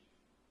speech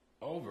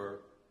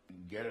over,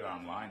 and get it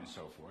online and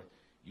so forth,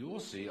 you will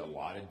see a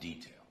lot of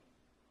detail,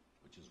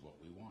 which is what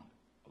we wanted.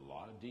 A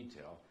lot of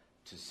detail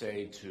to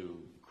say to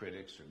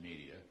critics or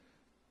media,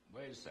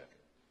 wait a second,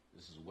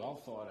 this is well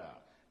thought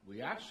out.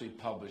 We actually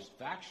published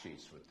fact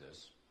sheets with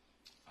this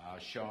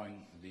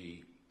showing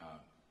the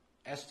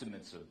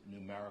estimates of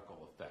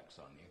numerical effects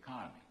on the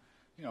economy.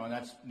 And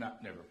that's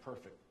never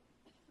perfect,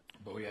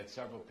 but we had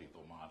several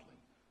people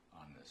modeling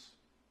on this.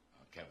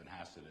 Kevin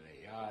Hassett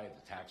at AI,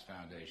 the Tax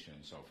Foundation,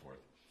 and so forth.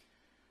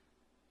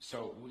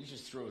 So we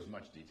just threw as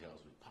much detail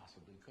as we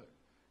possibly could.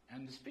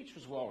 And the speech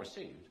was well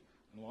received,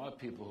 and a lot of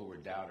people who were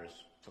doubters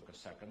took a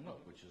second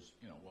look, which is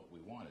what we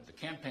wanted. The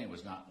campaign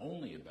was not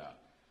only about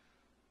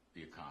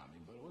the economy,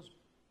 but it was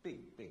a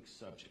big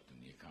subject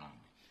in the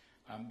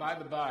economy. By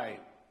the by,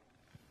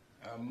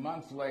 a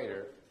month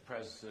later,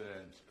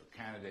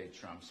 candidate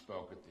Trump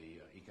spoke at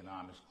the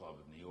Economics Club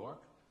of New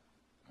York,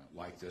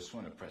 like this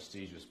one, a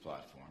prestigious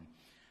platform,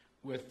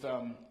 with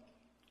kind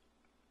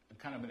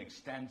of an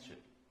extension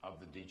of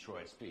the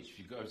Detroit speech. If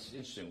you go, it's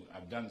interesting,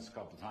 I've done this a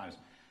couple of times.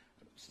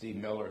 Steve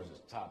Miller is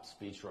a top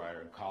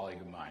speechwriter and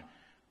colleague of mine.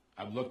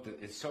 I've looked at,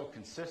 it's so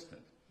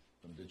consistent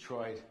from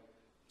Detroit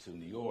to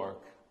New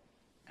York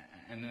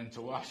and then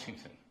to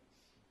Washington.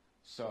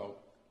 So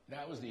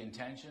that was the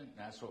intention,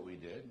 that's what we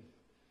did.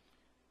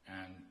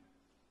 And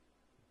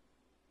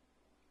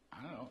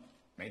I don't know,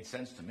 made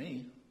sense to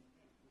me.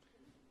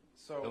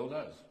 Still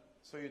does.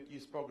 So you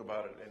spoke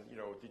about it,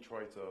 and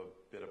Detroit's a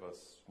bit of a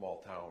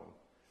small town,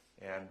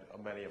 and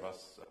many of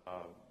us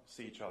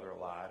see each other a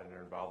lot and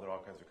are involved in all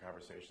kinds of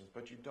conversations,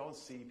 but you don't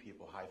see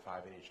people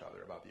high-fiving each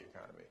other about the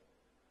economy.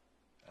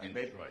 In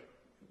Detroit?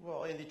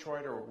 Well, in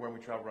Detroit or when we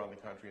travel around the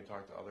country and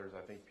talk to others,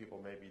 I think people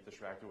may be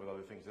distracted with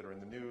other things that are in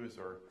the news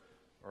or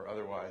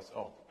otherwise.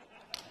 Oh,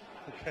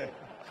 okay.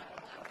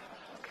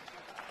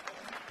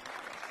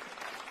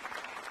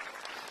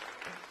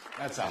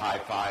 That's a high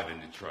five in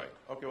Detroit.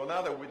 Okay, well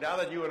now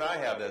that you and I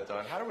have that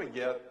done, how do we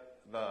get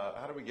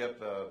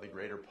the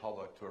greater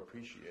public to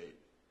appreciate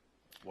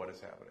what is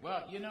happening?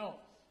 Well,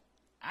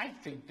 I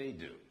think they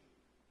do.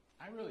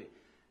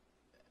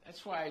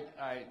 That's why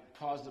I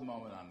paused a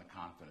moment on the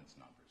confidence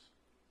numbers.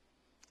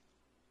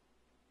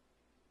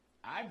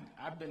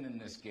 I've been in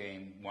this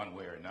game one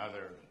way or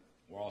another,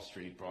 Wall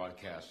Street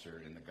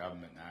broadcaster, in the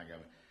government, now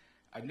government.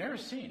 I've never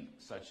seen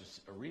such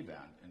a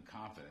rebound in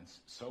confidence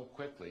so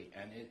quickly,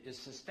 and it is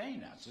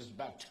sustained now. It's just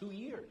about 2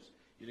 years.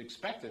 You'd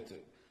expect it to,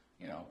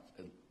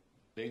 a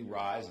big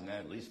rise and then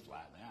at least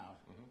flatten out.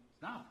 Mm-hmm.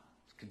 It's not.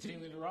 It's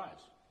continuing to rise.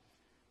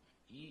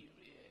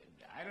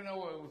 I don't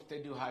know if they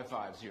do high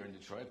fives here in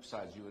Detroit,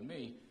 besides you and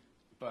me,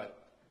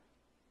 but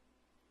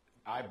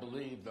I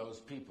believe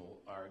those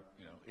people are,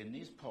 in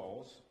these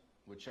polls,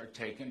 which are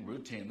taken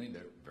routinely,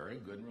 they're very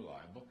good and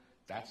reliable,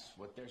 that's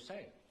what they're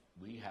saying.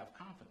 We have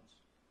confidence.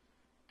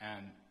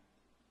 And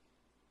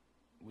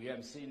we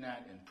haven't seen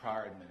that in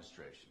prior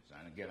administrations.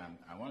 And again,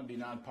 I want to be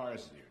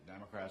nonpartisan here,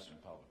 Democrats and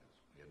Republicans.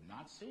 We have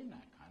not seen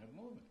that kind of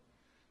movement.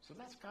 So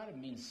that's got to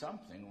mean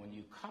something when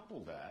you couple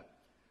that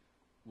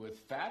with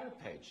fatter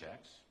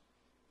paychecks,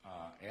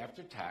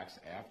 after tax,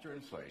 after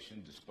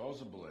inflation,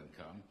 disposable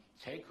income,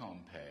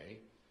 take-home pay,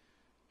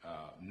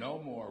 no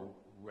more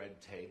red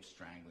tape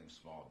strangling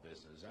small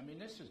business. I mean,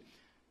 this is,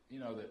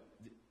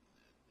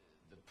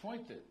 the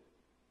point that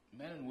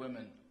men and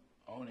women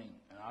owning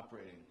and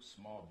operating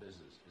small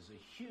business is a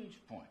huge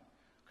point,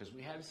 because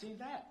we haven't seen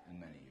that in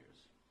many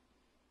years.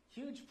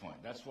 Huge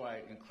point. That's why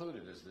I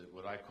included as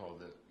what I call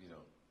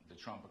the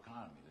Trump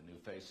economy, the new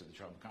face of the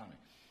Trump economy.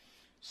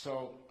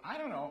 So I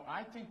don't know.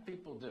 I think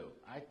people do.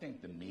 I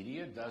think the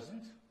media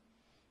doesn't,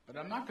 but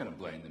I'm not going to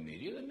blame the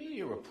media. The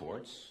media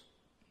reports,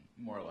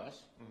 more or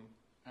less,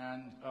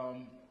 and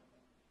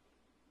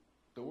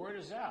the word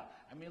is out.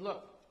 I mean,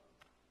 look,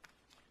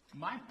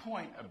 my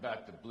point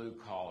about the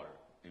blue-collar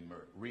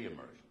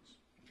reemergence,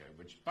 okay,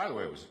 which, by the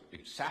way, was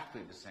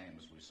exactly the same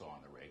as we saw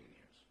in the Reagan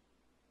years.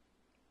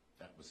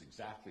 That was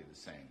exactly the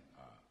same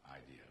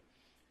idea.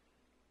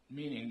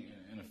 Meaning,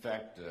 in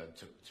effect,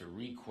 to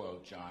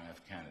re-quote John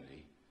F.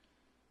 Kennedy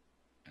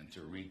and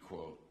to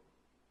re-quote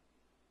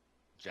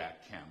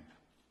Jack Kemp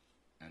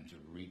and to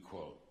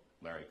re-quote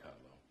Larry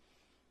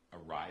Kudlow, a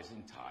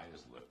rising tide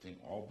is lifting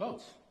all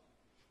boats.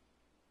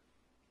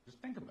 Just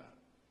think about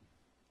it.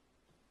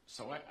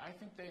 So I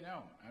think they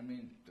know. I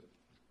mean,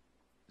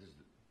 there's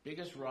the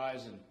biggest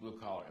rise in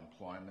blue-collar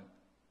employment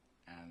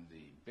and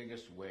the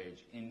biggest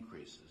wage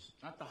increases,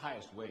 not the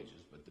highest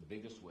wages, but the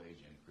biggest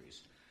wage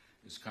increase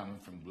is coming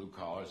from blue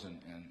collars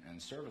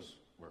and service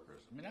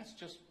workers. I mean, that's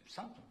just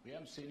something. We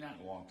haven't seen that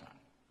in a long time.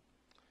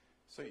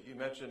 So you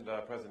mentioned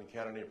President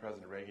Kennedy and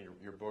President Reagan.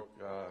 Your book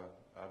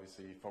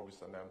obviously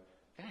focused on them.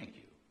 Thank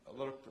you. A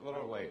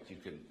little wait, you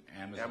can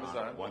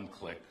Amazon. One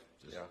click,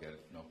 just get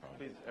it, no problem.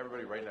 Please,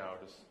 everybody, right now,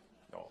 just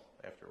no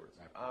afterwards.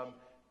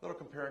 Little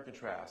compare and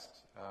contrast.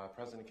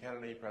 President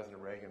Kennedy,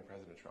 President Reagan,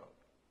 President Trump.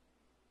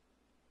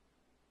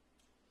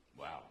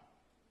 Wow.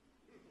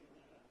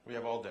 We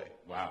have all day.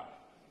 Wow.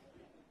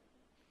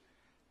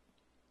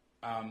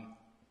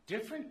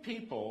 Different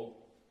people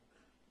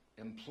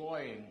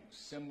employing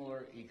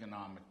similar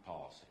economic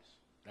policies.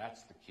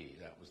 That's the key.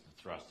 That was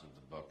the thrust of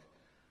the book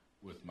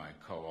with my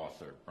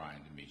co-author,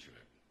 Brian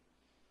Dimitrovic.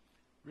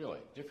 Really,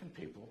 different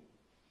people,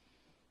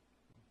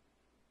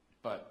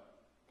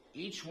 but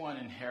each one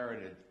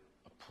inherited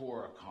a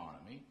poor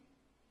economy.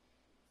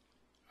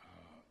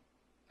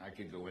 I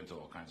could go into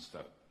all kinds of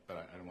stuff, but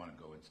I don't want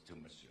to go into too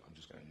much. I'm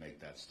just going to make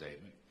that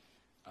statement.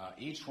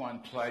 Each one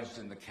pledged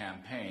in the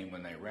campaign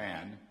when they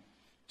ran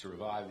to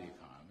revive the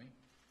economy,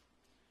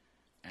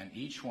 and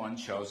each one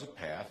chose a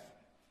path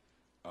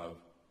of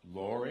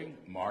lowering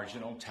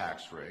marginal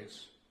tax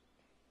rates,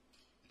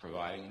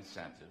 providing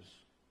incentives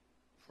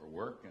for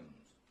work and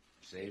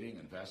saving,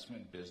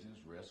 investment, business,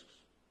 risks.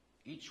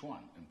 Each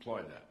one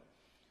employed that.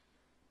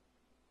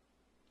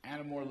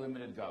 And a more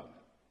limited government.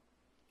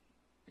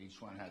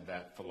 Each one had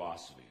that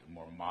philosophy, a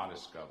more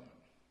modest government.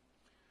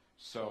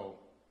 So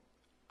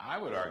I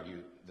would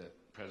argue that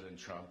President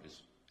Trump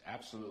is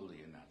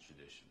absolutely in that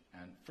tradition.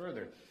 And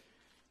further,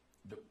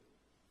 the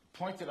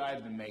point that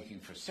I've been making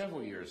for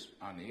several years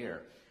on the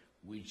air,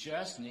 we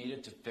just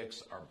needed to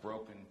fix our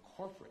broken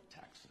corporate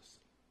tax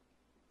system,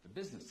 the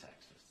business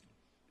tax system,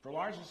 for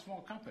large and small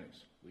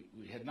companies.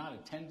 We had not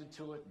attended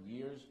to it in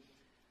years.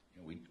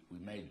 You know, we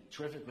made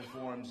terrific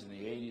reforms in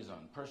the 80s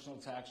on personal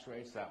tax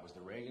rates. That was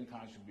the Reagan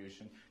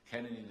contribution.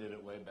 Kennedy did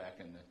it way back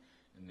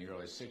in the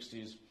early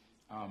 60s.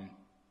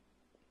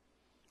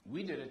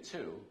 We did it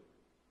too,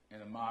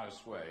 in a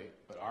modest way,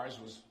 but ours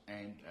was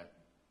aimed at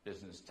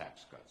business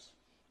tax cuts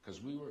because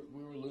we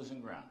were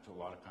losing ground to a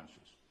lot of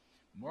countries.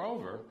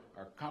 Moreover,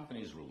 our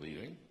companies were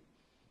leaving.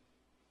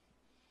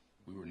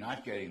 We were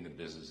not getting the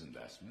business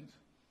investment,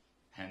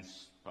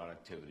 hence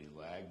productivity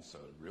lagged, so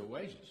did real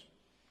wages.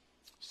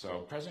 So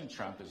President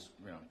Trump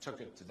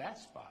took it to that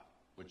spot,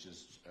 which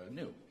is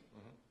new.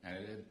 And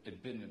it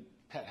had been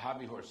a pet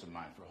hobby horse of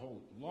mine for a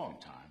whole long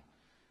time.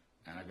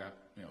 And I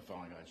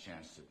finally got a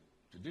chance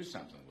to do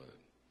something with it.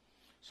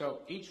 So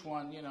each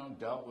one,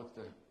 dealt with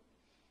the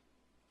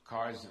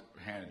cards that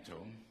were handed to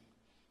them.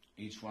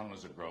 Each one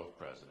was a growth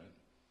president.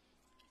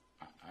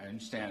 I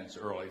understand it's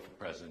early for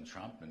President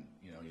Trump, and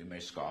you may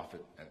scoff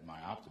at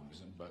my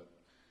optimism, but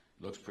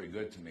it looks pretty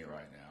good to me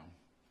right now,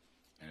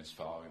 and it's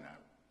following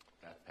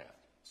that path.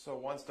 So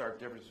one stark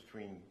difference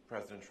between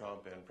President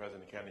Trump and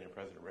President Kennedy and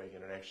President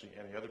Reagan and actually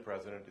any other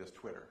president is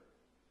Twitter.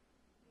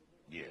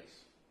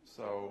 Yes.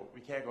 So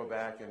we can't go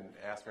back and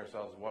ask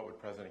ourselves what would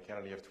President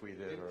Kennedy have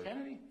tweeted. Did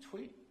Kennedy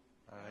tweet?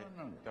 I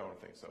don't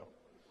think so.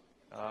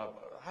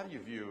 How do you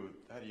view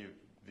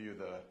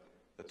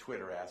the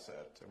Twitter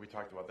asset? We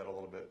talked about that a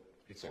little bit.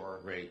 It's a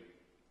great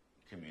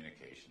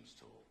communications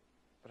tool.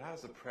 But how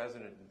does the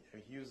president,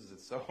 he uses it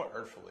so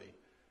artfully.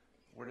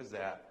 Where does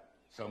that?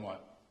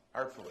 Somewhat.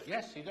 Artfully.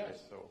 Yes, he does. Okay,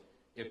 so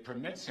it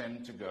permits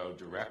him to go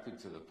directly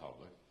to the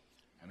public.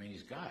 I mean,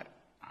 he's got,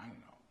 I don't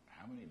know,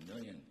 how many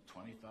million,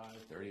 25,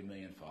 30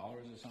 million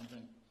followers or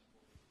something?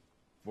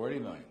 40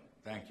 million.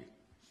 Thank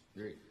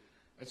you.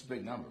 That's a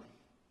big number.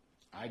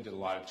 I did a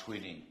lot of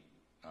tweeting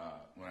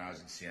when I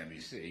was at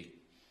CNBC,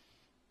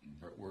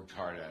 worked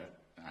hard at it.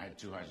 I had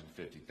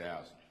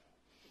 250,000.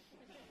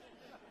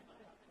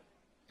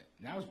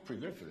 That was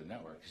pretty good for the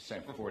network,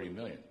 saying 40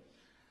 million.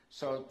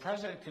 So the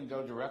president can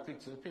go directly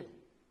to the people.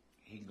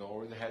 He can go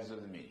over the heads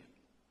of the media.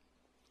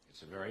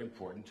 It's a very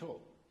important tool.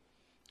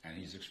 And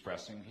he's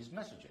expressing, he's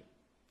messaging.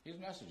 He's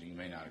messaging. You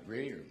may not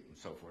agree, or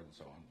so forth and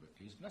so on, but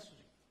he's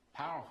messaging.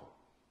 Powerful.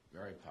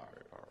 Very powerful.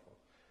 Very powerful.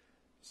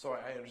 So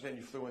I understand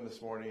you flew in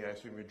this morning. I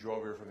assume you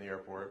drove here from the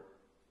airport.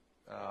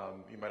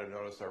 You might have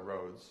noticed our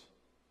roads.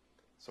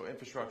 So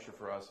infrastructure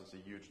for us is a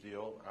huge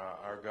deal.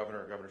 Our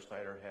governor, Governor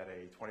Snyder, had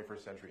a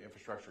 21st Century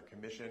Infrastructure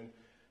Commission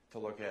to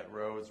look at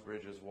roads,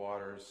 bridges,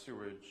 waters,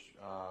 sewage,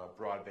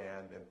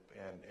 broadband,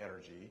 and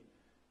energy,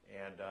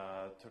 and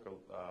took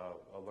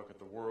a look at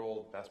the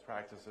world, best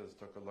practices,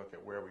 took a look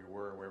at where we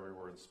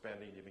were in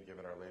spending, even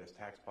given our latest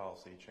tax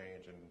policy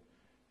change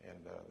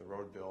and the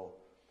road bill.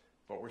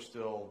 But we're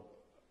still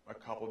a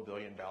couple $1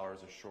 billion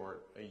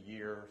short a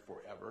year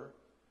forever.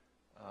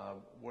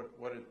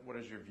 What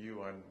is your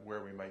view on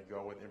where we might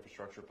go with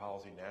infrastructure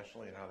policy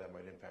nationally and how that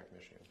might impact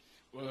Michigan?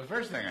 Well, the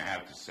first thing I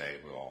have to say,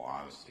 with all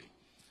honesty,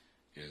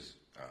 is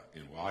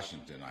in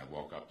Washington, I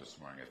woke up this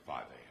morning at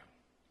 5 a.m.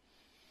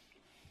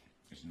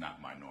 It's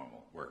not my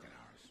normal working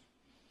hours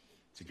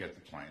to get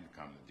the plane to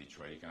come to the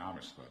Detroit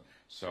Economics Club.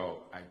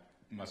 So I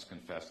must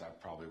confess I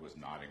probably was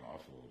nodding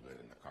off a little bit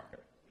in the car.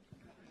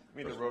 I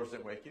mean, the roads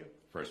didn't wake you?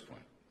 First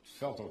point.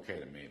 Felt okay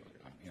to me, but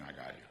I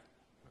got here.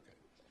 Okay.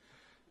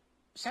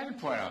 Second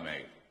point I'll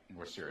make,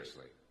 more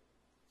seriously,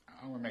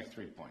 I'm going to make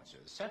 3 points here.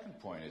 The second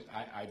point is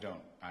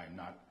I'm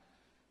not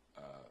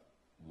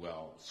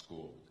well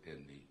schooled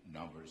in the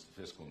numbers,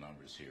 the fiscal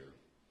numbers here,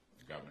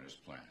 the governor's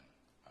plan.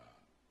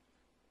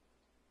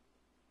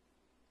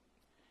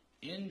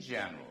 In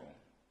general,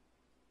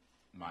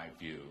 my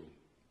view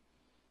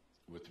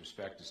with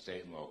respect to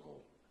state and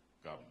local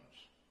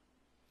governments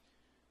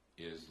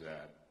is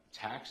that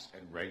tax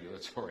and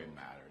regulatory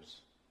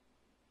matters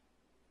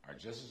are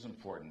just as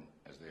important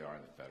as they are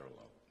in the federal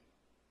level.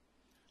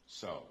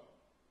 So,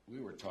 we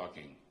were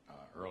talking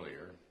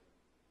earlier,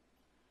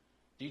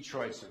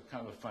 Detroit's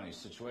kind of a funny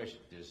situation.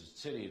 There's a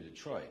city of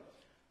Detroit,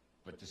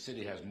 but the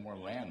city has more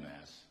land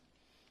mass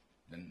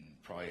than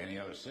probably any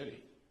other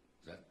city.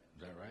 Is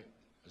that right?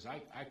 Because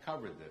I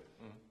covered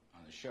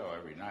on the show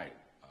every night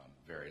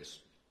various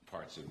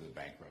parts of the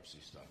bankruptcy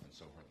stuff and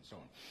so forth and so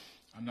on.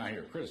 I'm not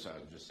here to criticize,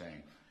 I'm just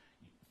saying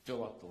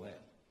fill up the land.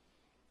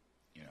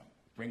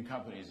 Bring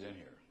companies in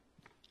here.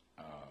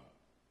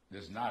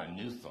 This is not a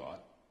new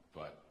thought,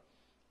 but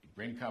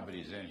bring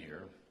companies in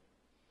here.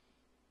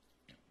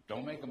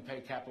 Don't make them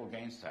pay capital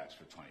gains tax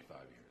for 25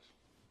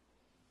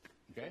 years.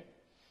 Okay?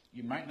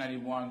 You might not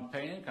even want to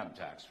pay income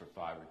tax for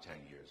 5 or 10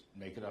 years.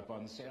 Make it up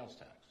on the sales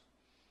tax.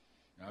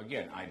 Now,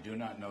 again, I do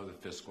not know the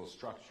fiscal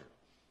structure.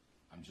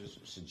 I'm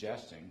just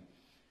suggesting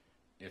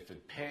if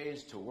it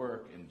pays to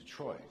work in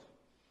Detroit,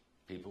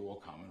 people will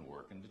come and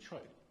work in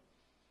Detroit.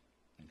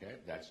 Okay?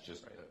 That's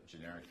just a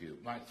generic view.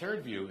 My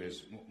third view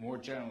is more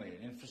generally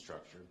in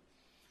infrastructure.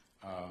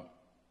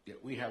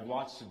 We have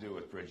lots to do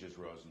with bridges,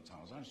 roads, and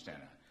tunnels. I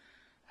understand that.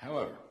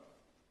 However,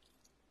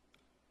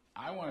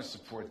 I want to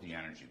support the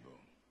energy boom.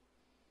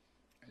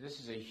 This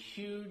is a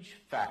huge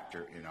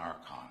factor in our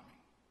economy.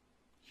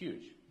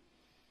 Huge.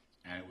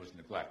 And it was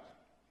neglected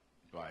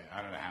by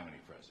I don't know how many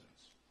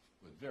presidents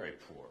with very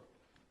poor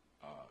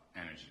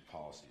energy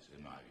policies,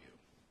 in my view.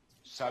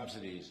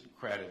 Subsidies,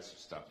 credits,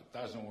 stuff that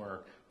doesn't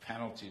work,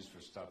 penalties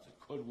for stuff that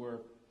could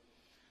work.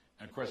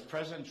 And, of course,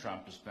 President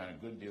Trump has spent a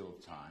good deal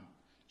of time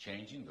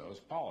changing those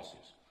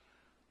policies.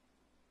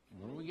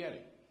 What are we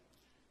getting?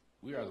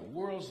 We are the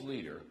world's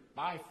leader,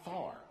 by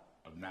far,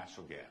 of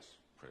natural gas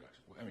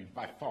production. I mean,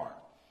 by far.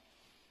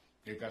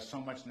 They've got so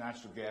much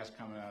natural gas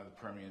coming out of the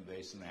Permian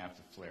Basin, they have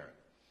to flare it.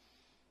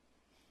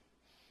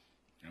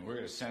 And we're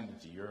going to send it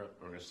to Europe,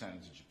 we're going to send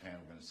it to Japan,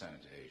 we're going to send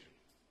it to Asia.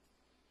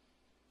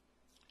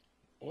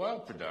 Oil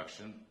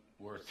production,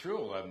 we're through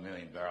 11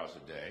 million barrels a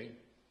day.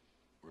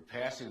 We're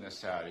passing the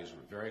Saudis,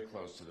 we're very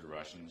close to the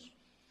Russians.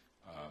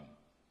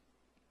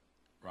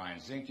 Ryan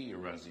Zinke, who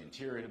runs the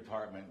Interior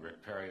Department,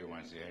 Rick Perry, who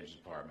runs the Energy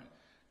Department,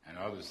 and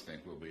others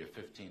think we'll be at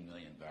 15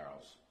 million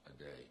barrels a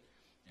day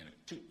in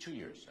 2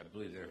 years. I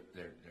believe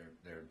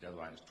their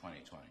deadline is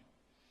 2020.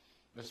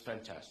 That's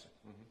fantastic.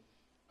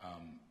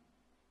 Mm-hmm.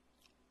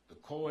 The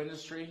coal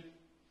industry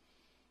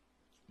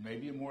may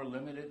be a more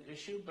limited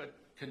issue, but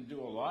can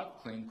do a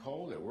lot. Clean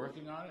coal, they're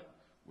working on it.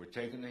 We're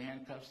taking the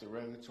handcuffs, the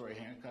regulatory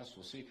handcuffs.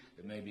 We'll see.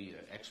 It may be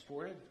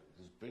exported.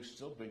 There's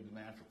still big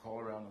demand for coal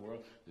around the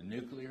world. The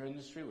nuclear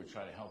industry, we're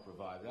trying to help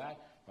revive that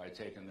by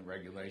taking the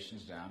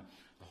regulations down.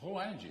 The whole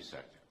energy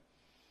sector.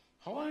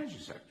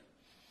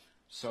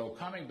 So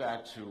coming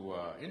back to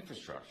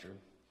infrastructure,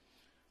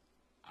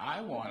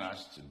 I want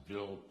us to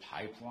build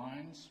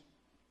pipelines,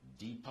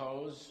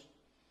 depots,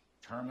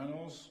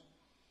 terminals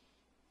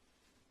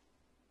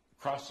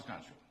across the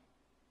country.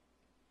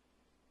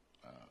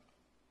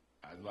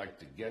 I'd like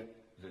to get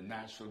the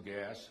natural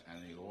gas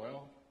and the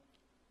oil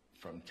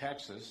from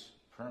Texas,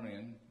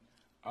 Permian,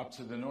 up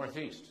to the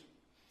Northeast,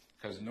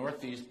 because the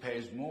Northeast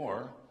pays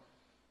more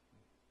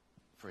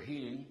for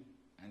heating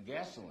and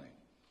gasoline,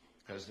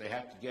 because they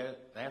have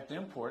to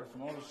import it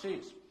from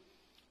overseas,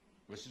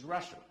 which is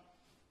Russia.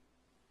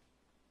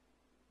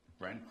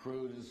 Brent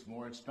crude is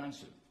more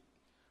expensive.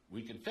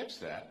 We can fix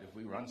that if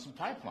we run some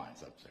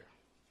pipelines up there,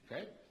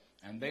 okay?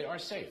 And they are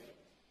safe.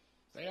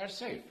 They are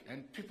safe,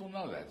 and people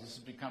know that. This has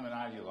become an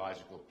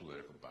ideological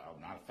political battle,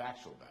 not a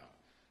factual battle.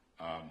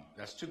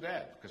 That's too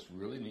bad, because we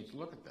really need to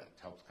look at that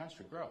to help the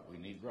country grow. We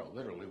need growth.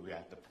 Literally, we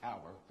have to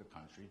power the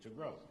country to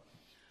growth.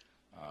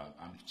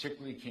 I'm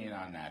particularly keen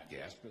on nat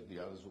gas, but the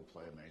others will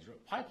play a major role.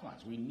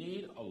 Pipelines. We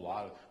need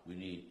we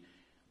need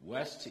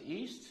west to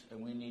east,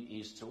 and we need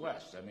east to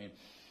west. I mean,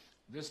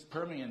 this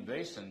Permian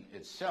Basin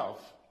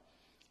itself,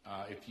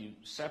 if you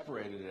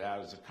separated it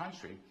out as a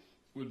country,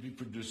 would be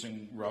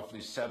producing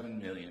roughly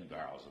 7 million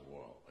barrels of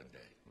oil a day.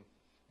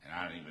 And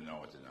I don't even know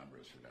what the number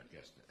is for that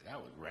gas.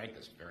 That would rank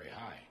us very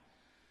high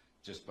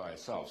just by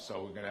itself.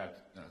 So we're going to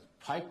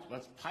have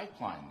let's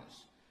pipeline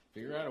this.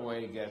 Figure out a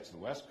way to get it to the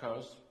West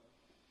Coast,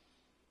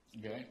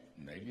 okay,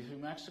 maybe through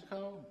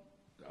Mexico.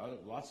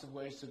 Lots of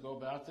ways to go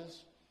about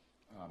this.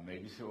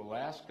 Maybe through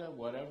Alaska,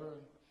 whatever.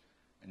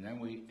 And then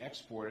we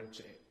export it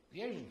to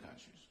the Asian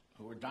countries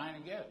who are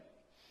dying to get it.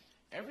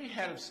 Every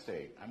head of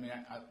state, I mean,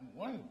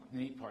 one of the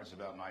neat parts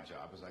about my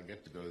job is I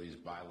get to go to these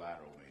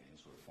bilateral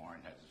meetings where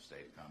foreign heads of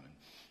state come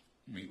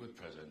and meet with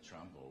President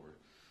Trump over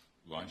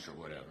lunch or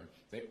whatever.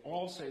 They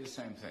all say the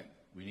same thing.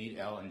 We need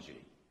LNG.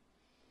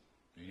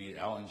 We need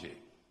LNG.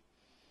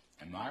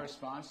 And my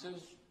response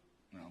is,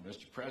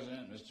 Mr.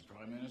 President, Mr.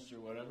 Prime Minister,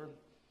 whatever,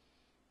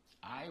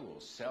 I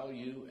will sell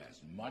you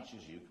as much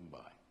as you can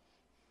buy.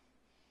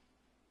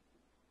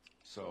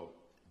 So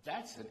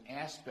that's an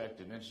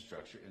aspect of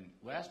infrastructure. And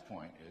last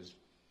point is,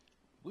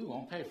 we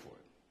won't pay for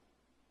it.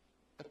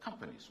 The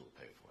companies will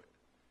pay for it.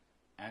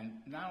 And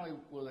not only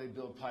will they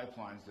build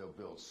pipelines, they'll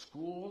build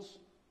schools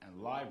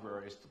and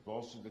libraries to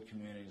bolster the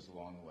communities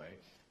along the way.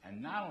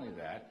 And not only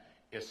that,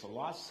 it's a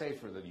lot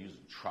safer than using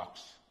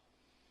trucks,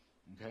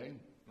 okay?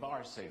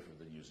 Far safer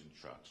than using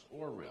trucks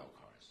or rail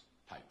cars,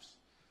 pipes,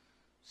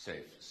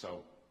 safe.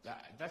 So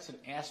that's an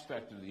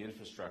aspect of the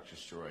infrastructure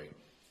story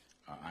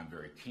I'm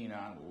very keen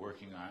on. We're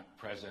working on it. The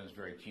President is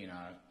very keen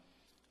on it.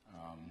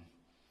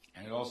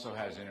 And it also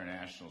has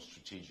international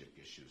strategic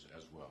issues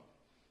as well.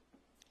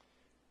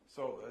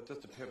 So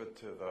just to pivot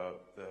to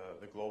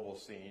the global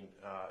scene,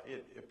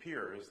 it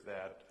appears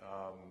that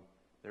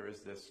there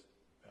is this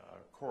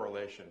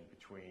correlation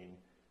between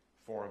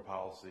foreign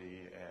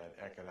policy and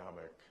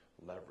economic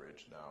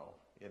leverage now.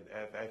 And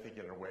I think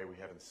in a way we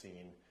haven't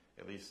seen,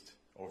 at least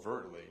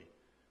overtly,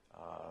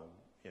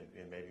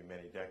 in maybe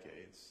many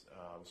decades.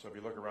 So if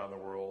you look around the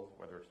world,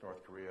 whether it's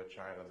North Korea,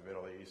 China, the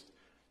Middle East,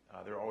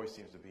 there always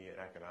seems to be an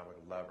economic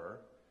lever.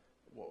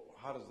 Well,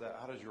 how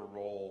does your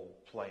role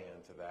play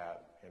into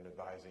that in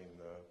advising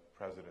the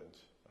president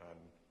on?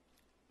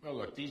 Well,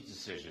 look, these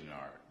decisions,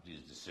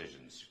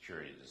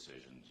 security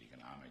decisions,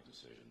 economic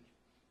decisions,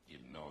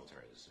 even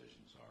military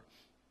decisions, are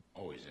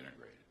always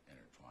integrated,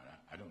 intertwined.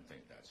 I don't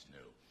think that's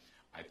new.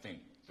 I think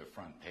the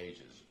front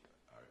pages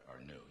are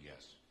new,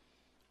 yes,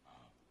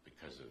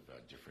 because of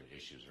different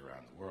issues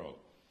around the world.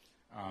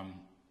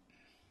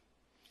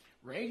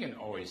 Reagan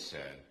always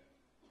said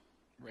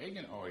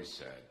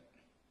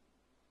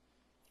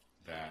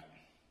that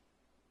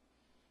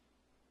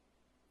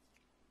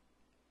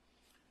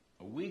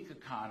a weak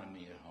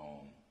economy at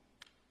home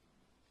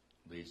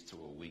leads to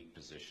a weak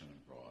position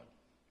abroad,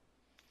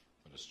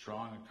 but a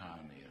strong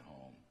economy at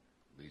home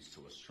leads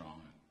to a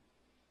strong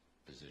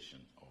position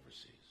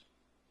overseas.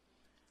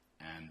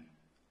 And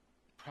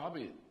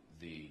probably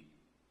the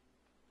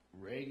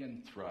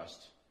Reagan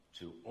thrust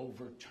to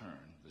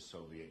overturn the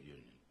Soviet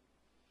Union,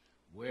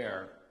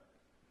 where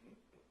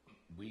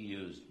we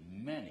used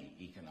many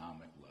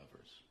economic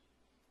levers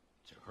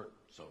to hurt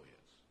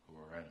Soviets who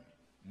were our enemy.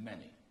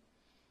 Many.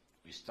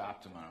 We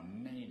stopped them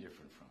on many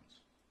different fronts.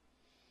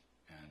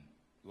 And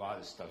a lot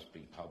of this stuff's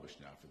being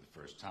published now for the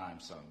first time.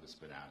 Some of it's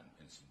been out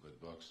in some good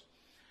books.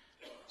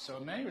 So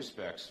in many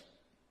respects,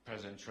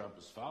 President Trump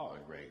is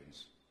following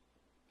Reagan's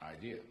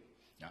idea.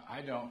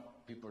 Now,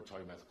 people are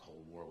talking about the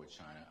Cold War with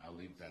China. I'll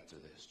leave that to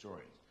the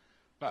historians.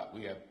 But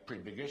we have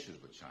pretty big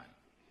issues with China.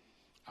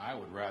 I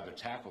would rather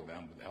tackle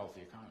them with a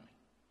healthy economy,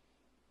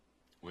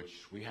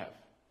 which we have.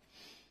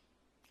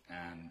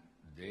 And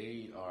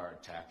they are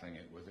tackling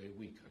it with a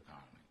weak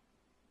economy.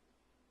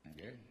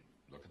 Okay?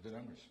 Look at the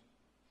numbers.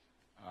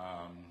 There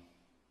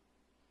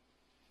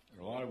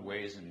are a lot of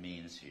ways and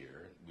means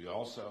here. We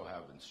also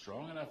have a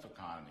strong enough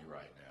economy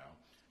right now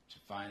to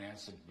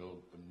finance and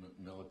build a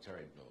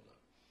military buildup.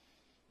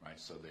 Right?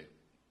 So the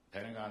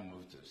Pentagon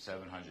moved to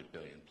 $700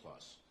 billion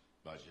plus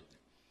budget.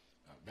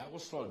 That will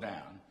slow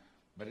down,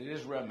 but it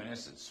is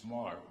reminiscent,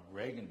 smaller.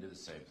 Reagan did the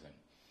same thing.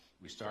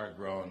 We started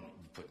growing,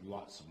 we put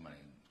lots of money,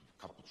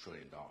 a couple $1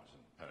 trillion in the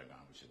Pentagon,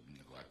 which had been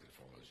neglected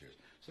for all those years.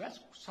 So that's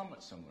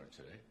somewhat similar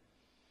today.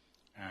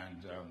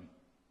 And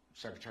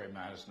Secretary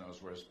Mattis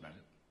knows where to spend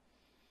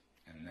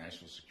it, and the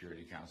National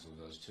Security Council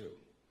does too.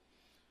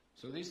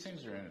 So these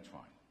things are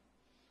intertwined.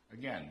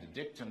 Again, the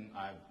dictum,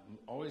 I've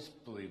always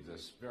believed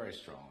this very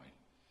strongly,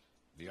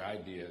 the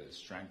idea that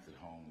strength at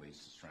home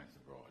leads to strength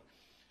abroad.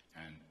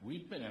 And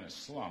we've been in a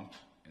slump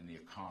in the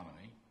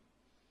economy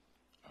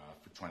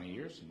for 20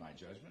 years, in my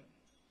judgment,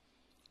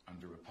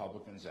 under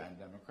Republicans and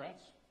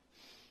Democrats.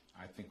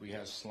 I think we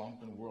had a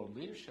slump in world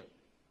leadership.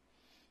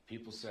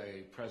 People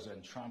say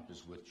President Trump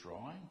is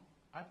withdrawing.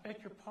 I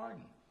beg your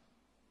pardon.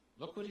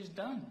 Look what he's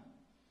done.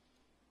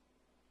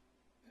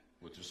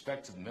 With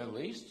respect to the Middle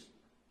East,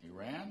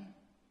 Iran,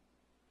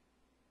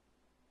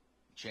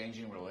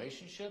 changing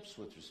relationships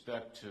with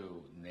respect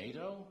to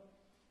NATO,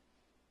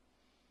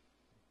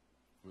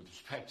 with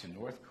respect to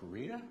North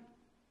Korea,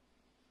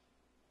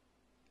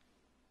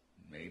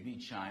 maybe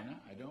China.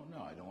 I don't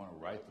know. I don't want to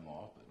write them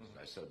off, but as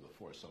I said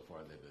before, so far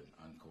they've been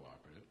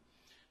uncooperative.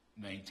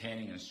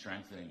 Maintaining and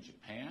strengthening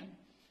Japan,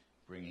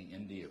 bringing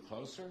India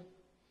closer,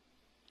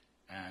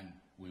 and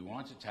we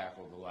want to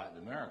tackle the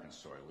Latin American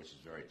story, which is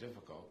very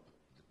difficult,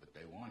 but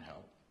they want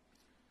help.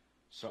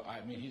 So,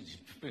 I mean, he's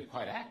been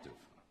quite active.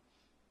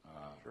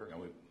 Sure.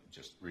 We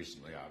just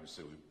recently,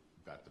 obviously, we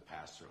got the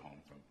pastor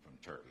home from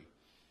Turkey.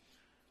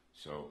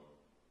 So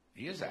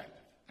he is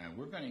active, and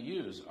we're going to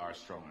use our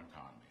strong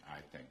economy, I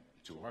think,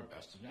 to our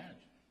best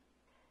advantage.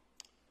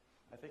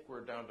 I think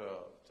we're down to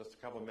just a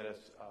couple of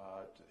minutes.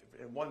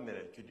 In 1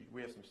 minute,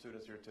 we have some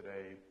students here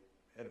today.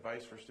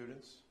 Advice for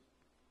students?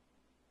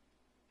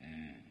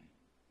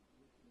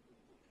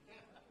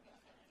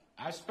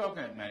 I've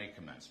spoken at many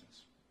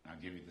commencements. I'll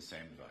give you the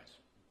same advice.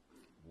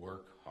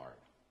 Work hard.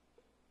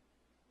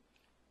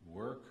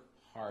 Work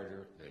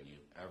harder than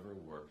you've ever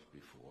worked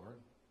before.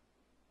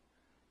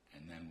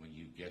 And then when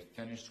you get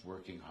finished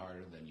working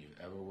harder than you've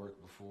ever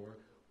worked before,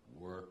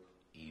 work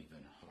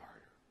even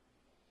harder.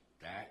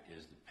 That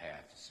is the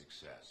path to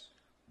success.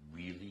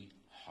 Really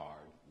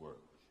hard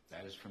work.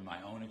 That is from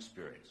my own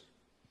experience.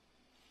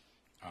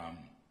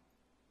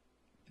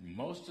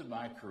 Most of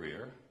my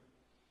career,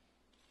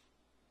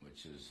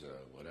 which is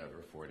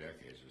 4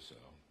 decades or so,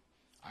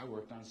 I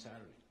worked on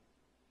Saturday,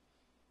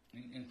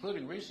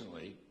 including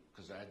recently,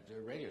 because I had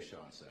a radio show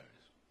on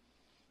Saturdays.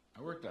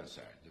 I worked on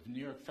Saturdays. The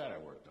New York Fed, I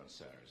worked on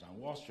Saturdays. On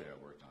Wall Street,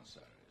 I worked on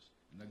Saturdays.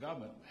 In the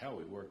government, hell,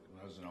 we worked, when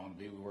I was in OMB,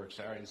 we worked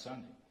Saturday and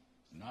Sunday.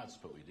 It's nuts,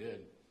 but we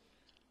did.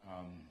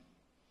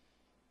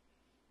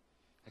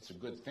 That's a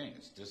good thing.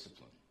 It's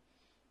discipline.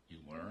 You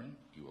learn,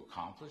 you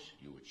accomplish,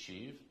 you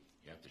achieve.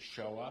 You have to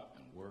show up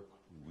and work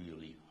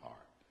really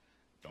hard.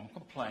 Don't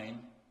complain.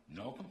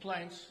 No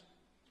complaints.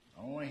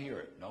 I don't want to hear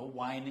it. No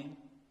whining.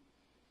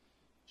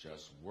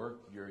 Just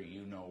work your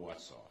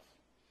you-know-what's off.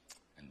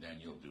 And then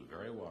you'll do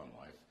very well in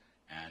life.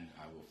 And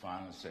I will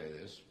finally say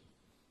this.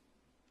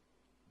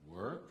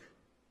 Work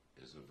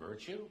is a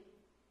virtue.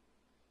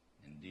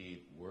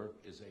 Indeed, work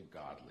is a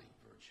godly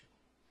virtue.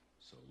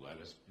 So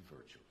let us be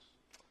virtuous.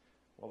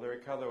 Well, Larry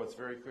Kudlow, it's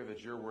very clear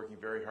that you're working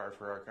very hard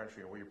for our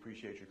country, and we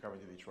appreciate you coming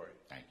to Detroit.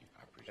 Thank you.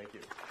 I appreciate it.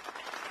 Thank you.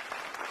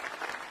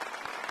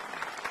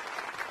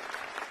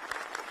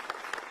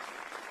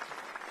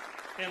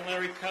 And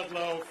Larry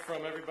Kudlow,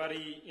 from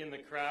everybody in the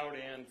crowd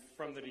and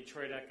from the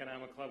Detroit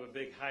Economic Club, a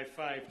big high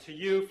five to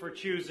you for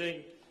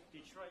choosing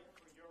Detroit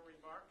for your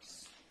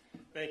remarks.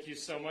 Thank you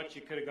so much.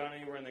 You could have gone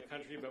anywhere in the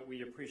country, but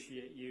we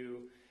appreciate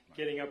you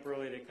getting up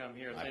early to come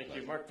here. Thank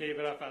you. Mark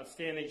Davidoff,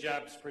 outstanding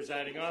job as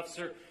presiding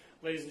officer.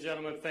 Ladies and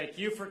gentlemen, thank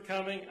you for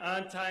coming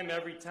on time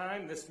every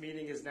time. This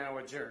meeting is now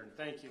adjourned.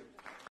 Thank you.